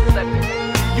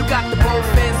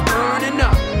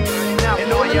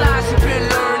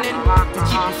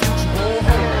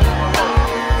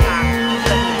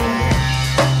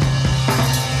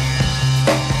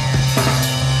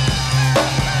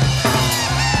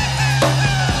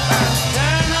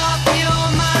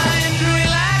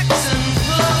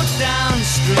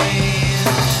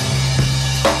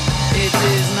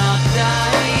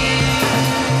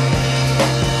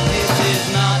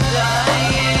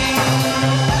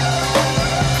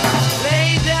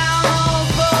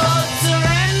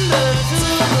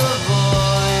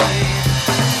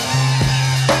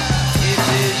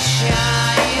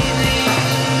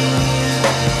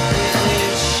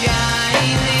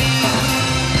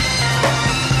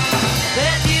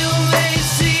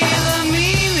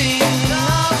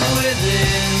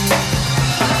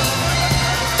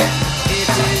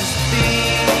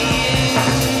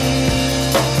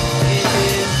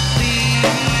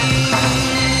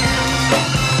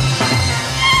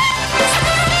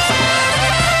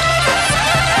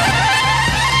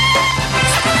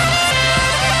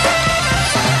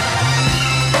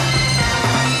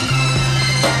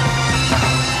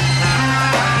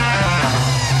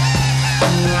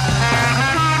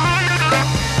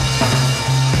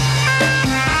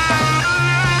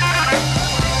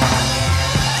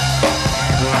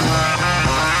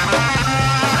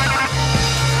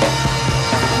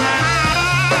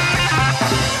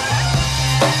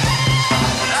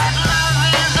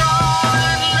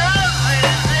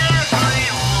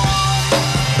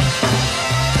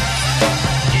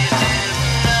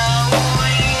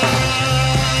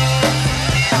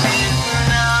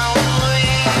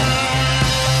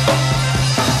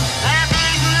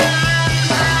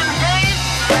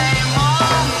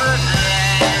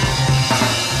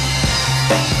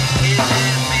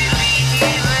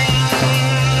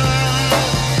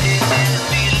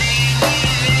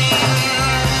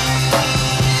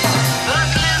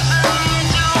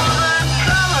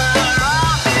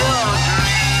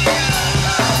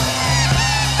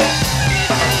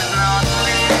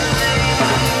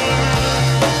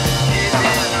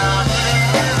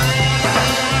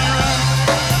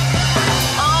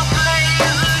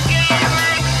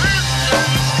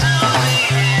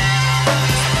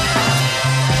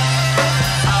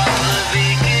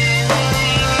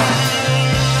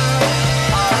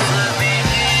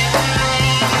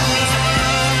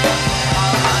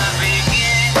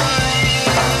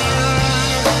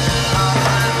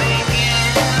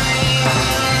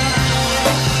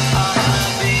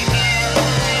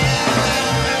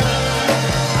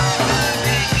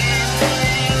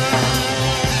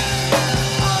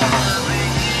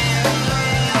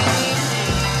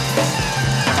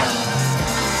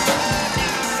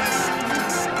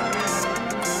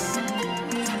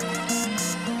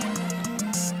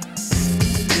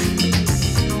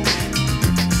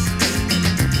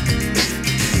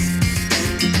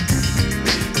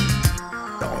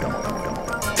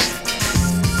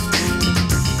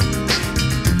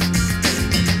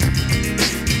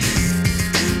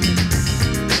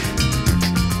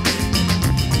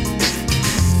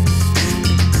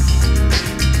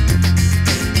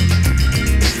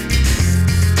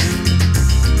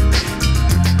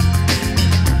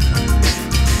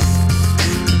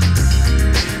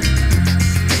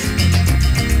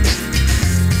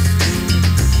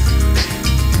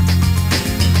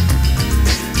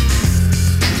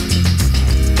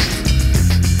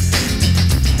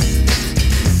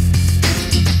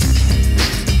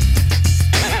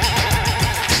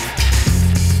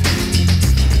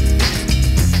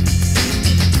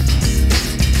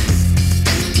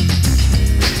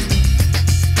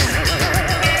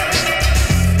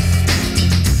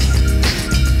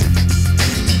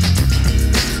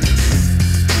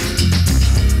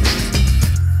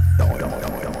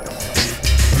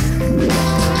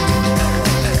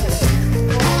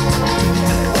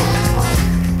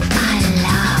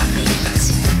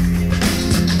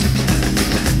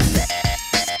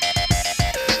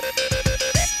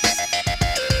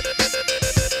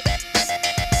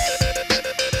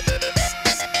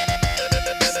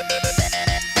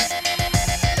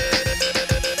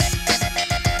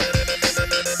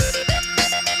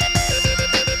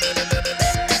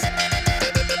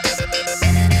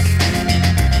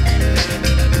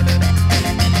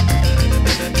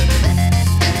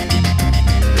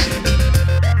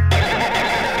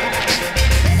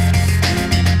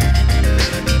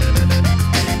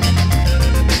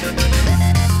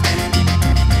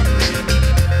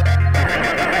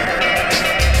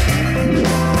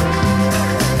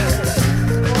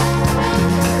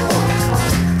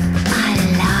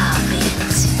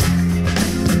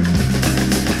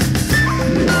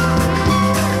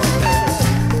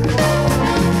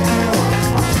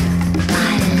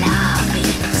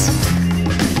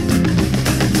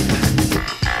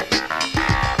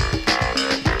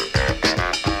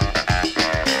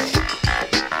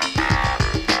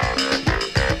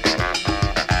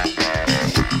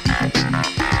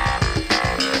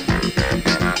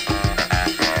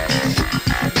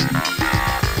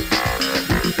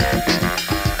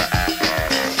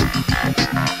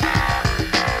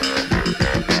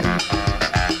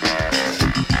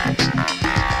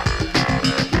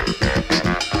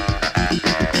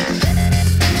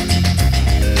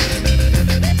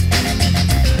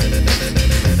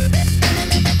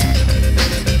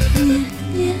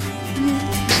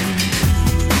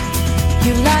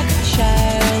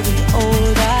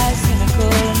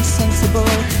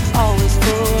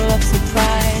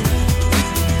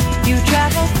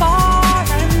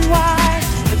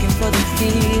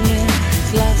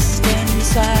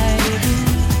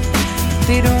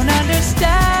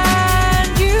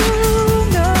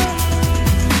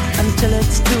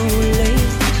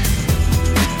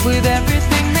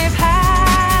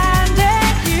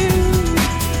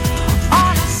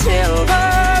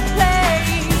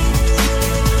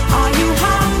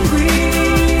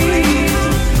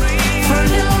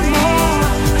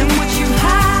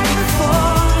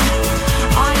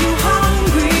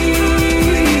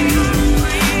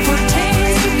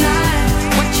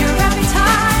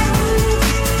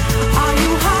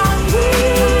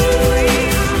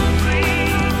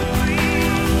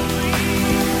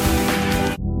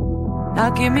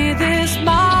 this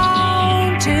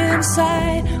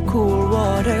mountainside, cool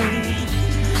water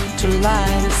to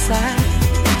light aside.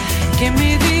 Give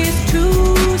me these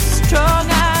two strong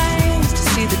eyes to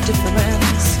see the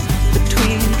difference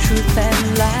between truth and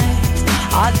lies.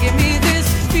 Give me this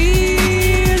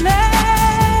feeling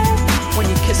when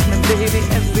you kiss me, baby,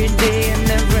 every day and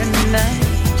every night.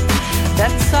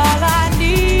 That's all I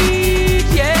need,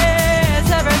 yes,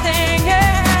 everything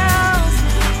else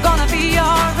gonna be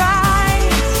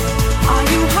alright. Are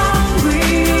you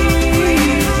hungry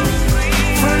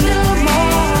for a little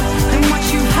more than what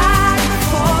you had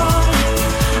before?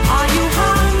 Are you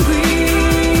hungry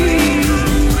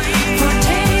for a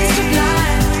taste of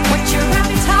life? What's your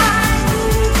appetite?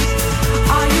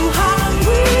 Are you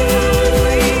hungry?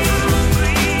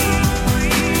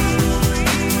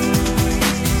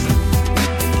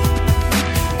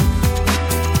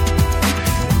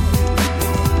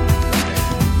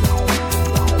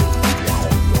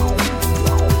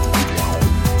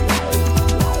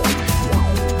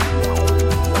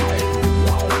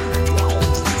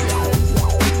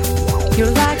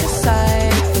 You're like a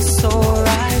sight for sore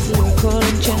eyes, lyrical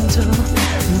and gentle,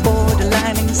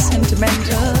 borderline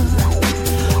sentimental.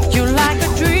 You're like a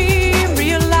dream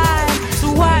realized, so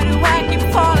why do I keep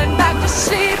falling back to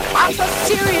sleep? I'm so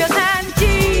serious and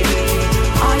deep.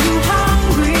 Are you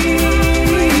hungry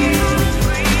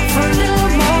for a little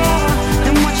more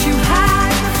than what you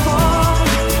had before?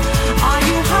 Are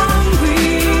you hungry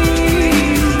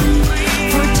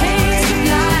for a taste of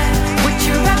life? What's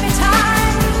your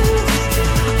appetite?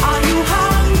 Are you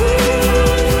hungry?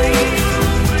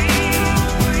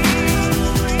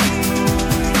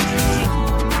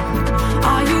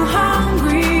 Are you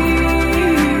hungry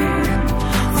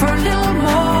for a little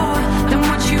more than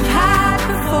what you've had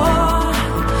before?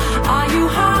 Are you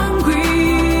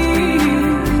hungry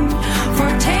for a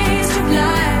taste of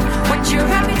life? What's your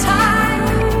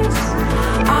appetite?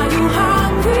 Are you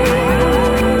hungry?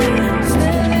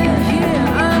 Standing here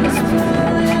on this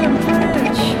floating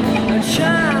bridge, I'm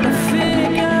trying to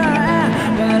figure out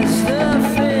about the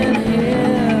stuff in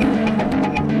here.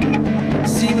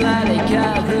 Seem like they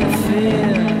got the fear.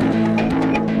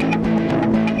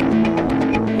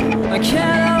 I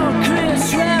can't on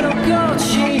Chris, rattle gold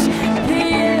cheese.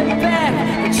 Pay it back,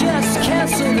 just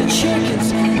cancel the chickens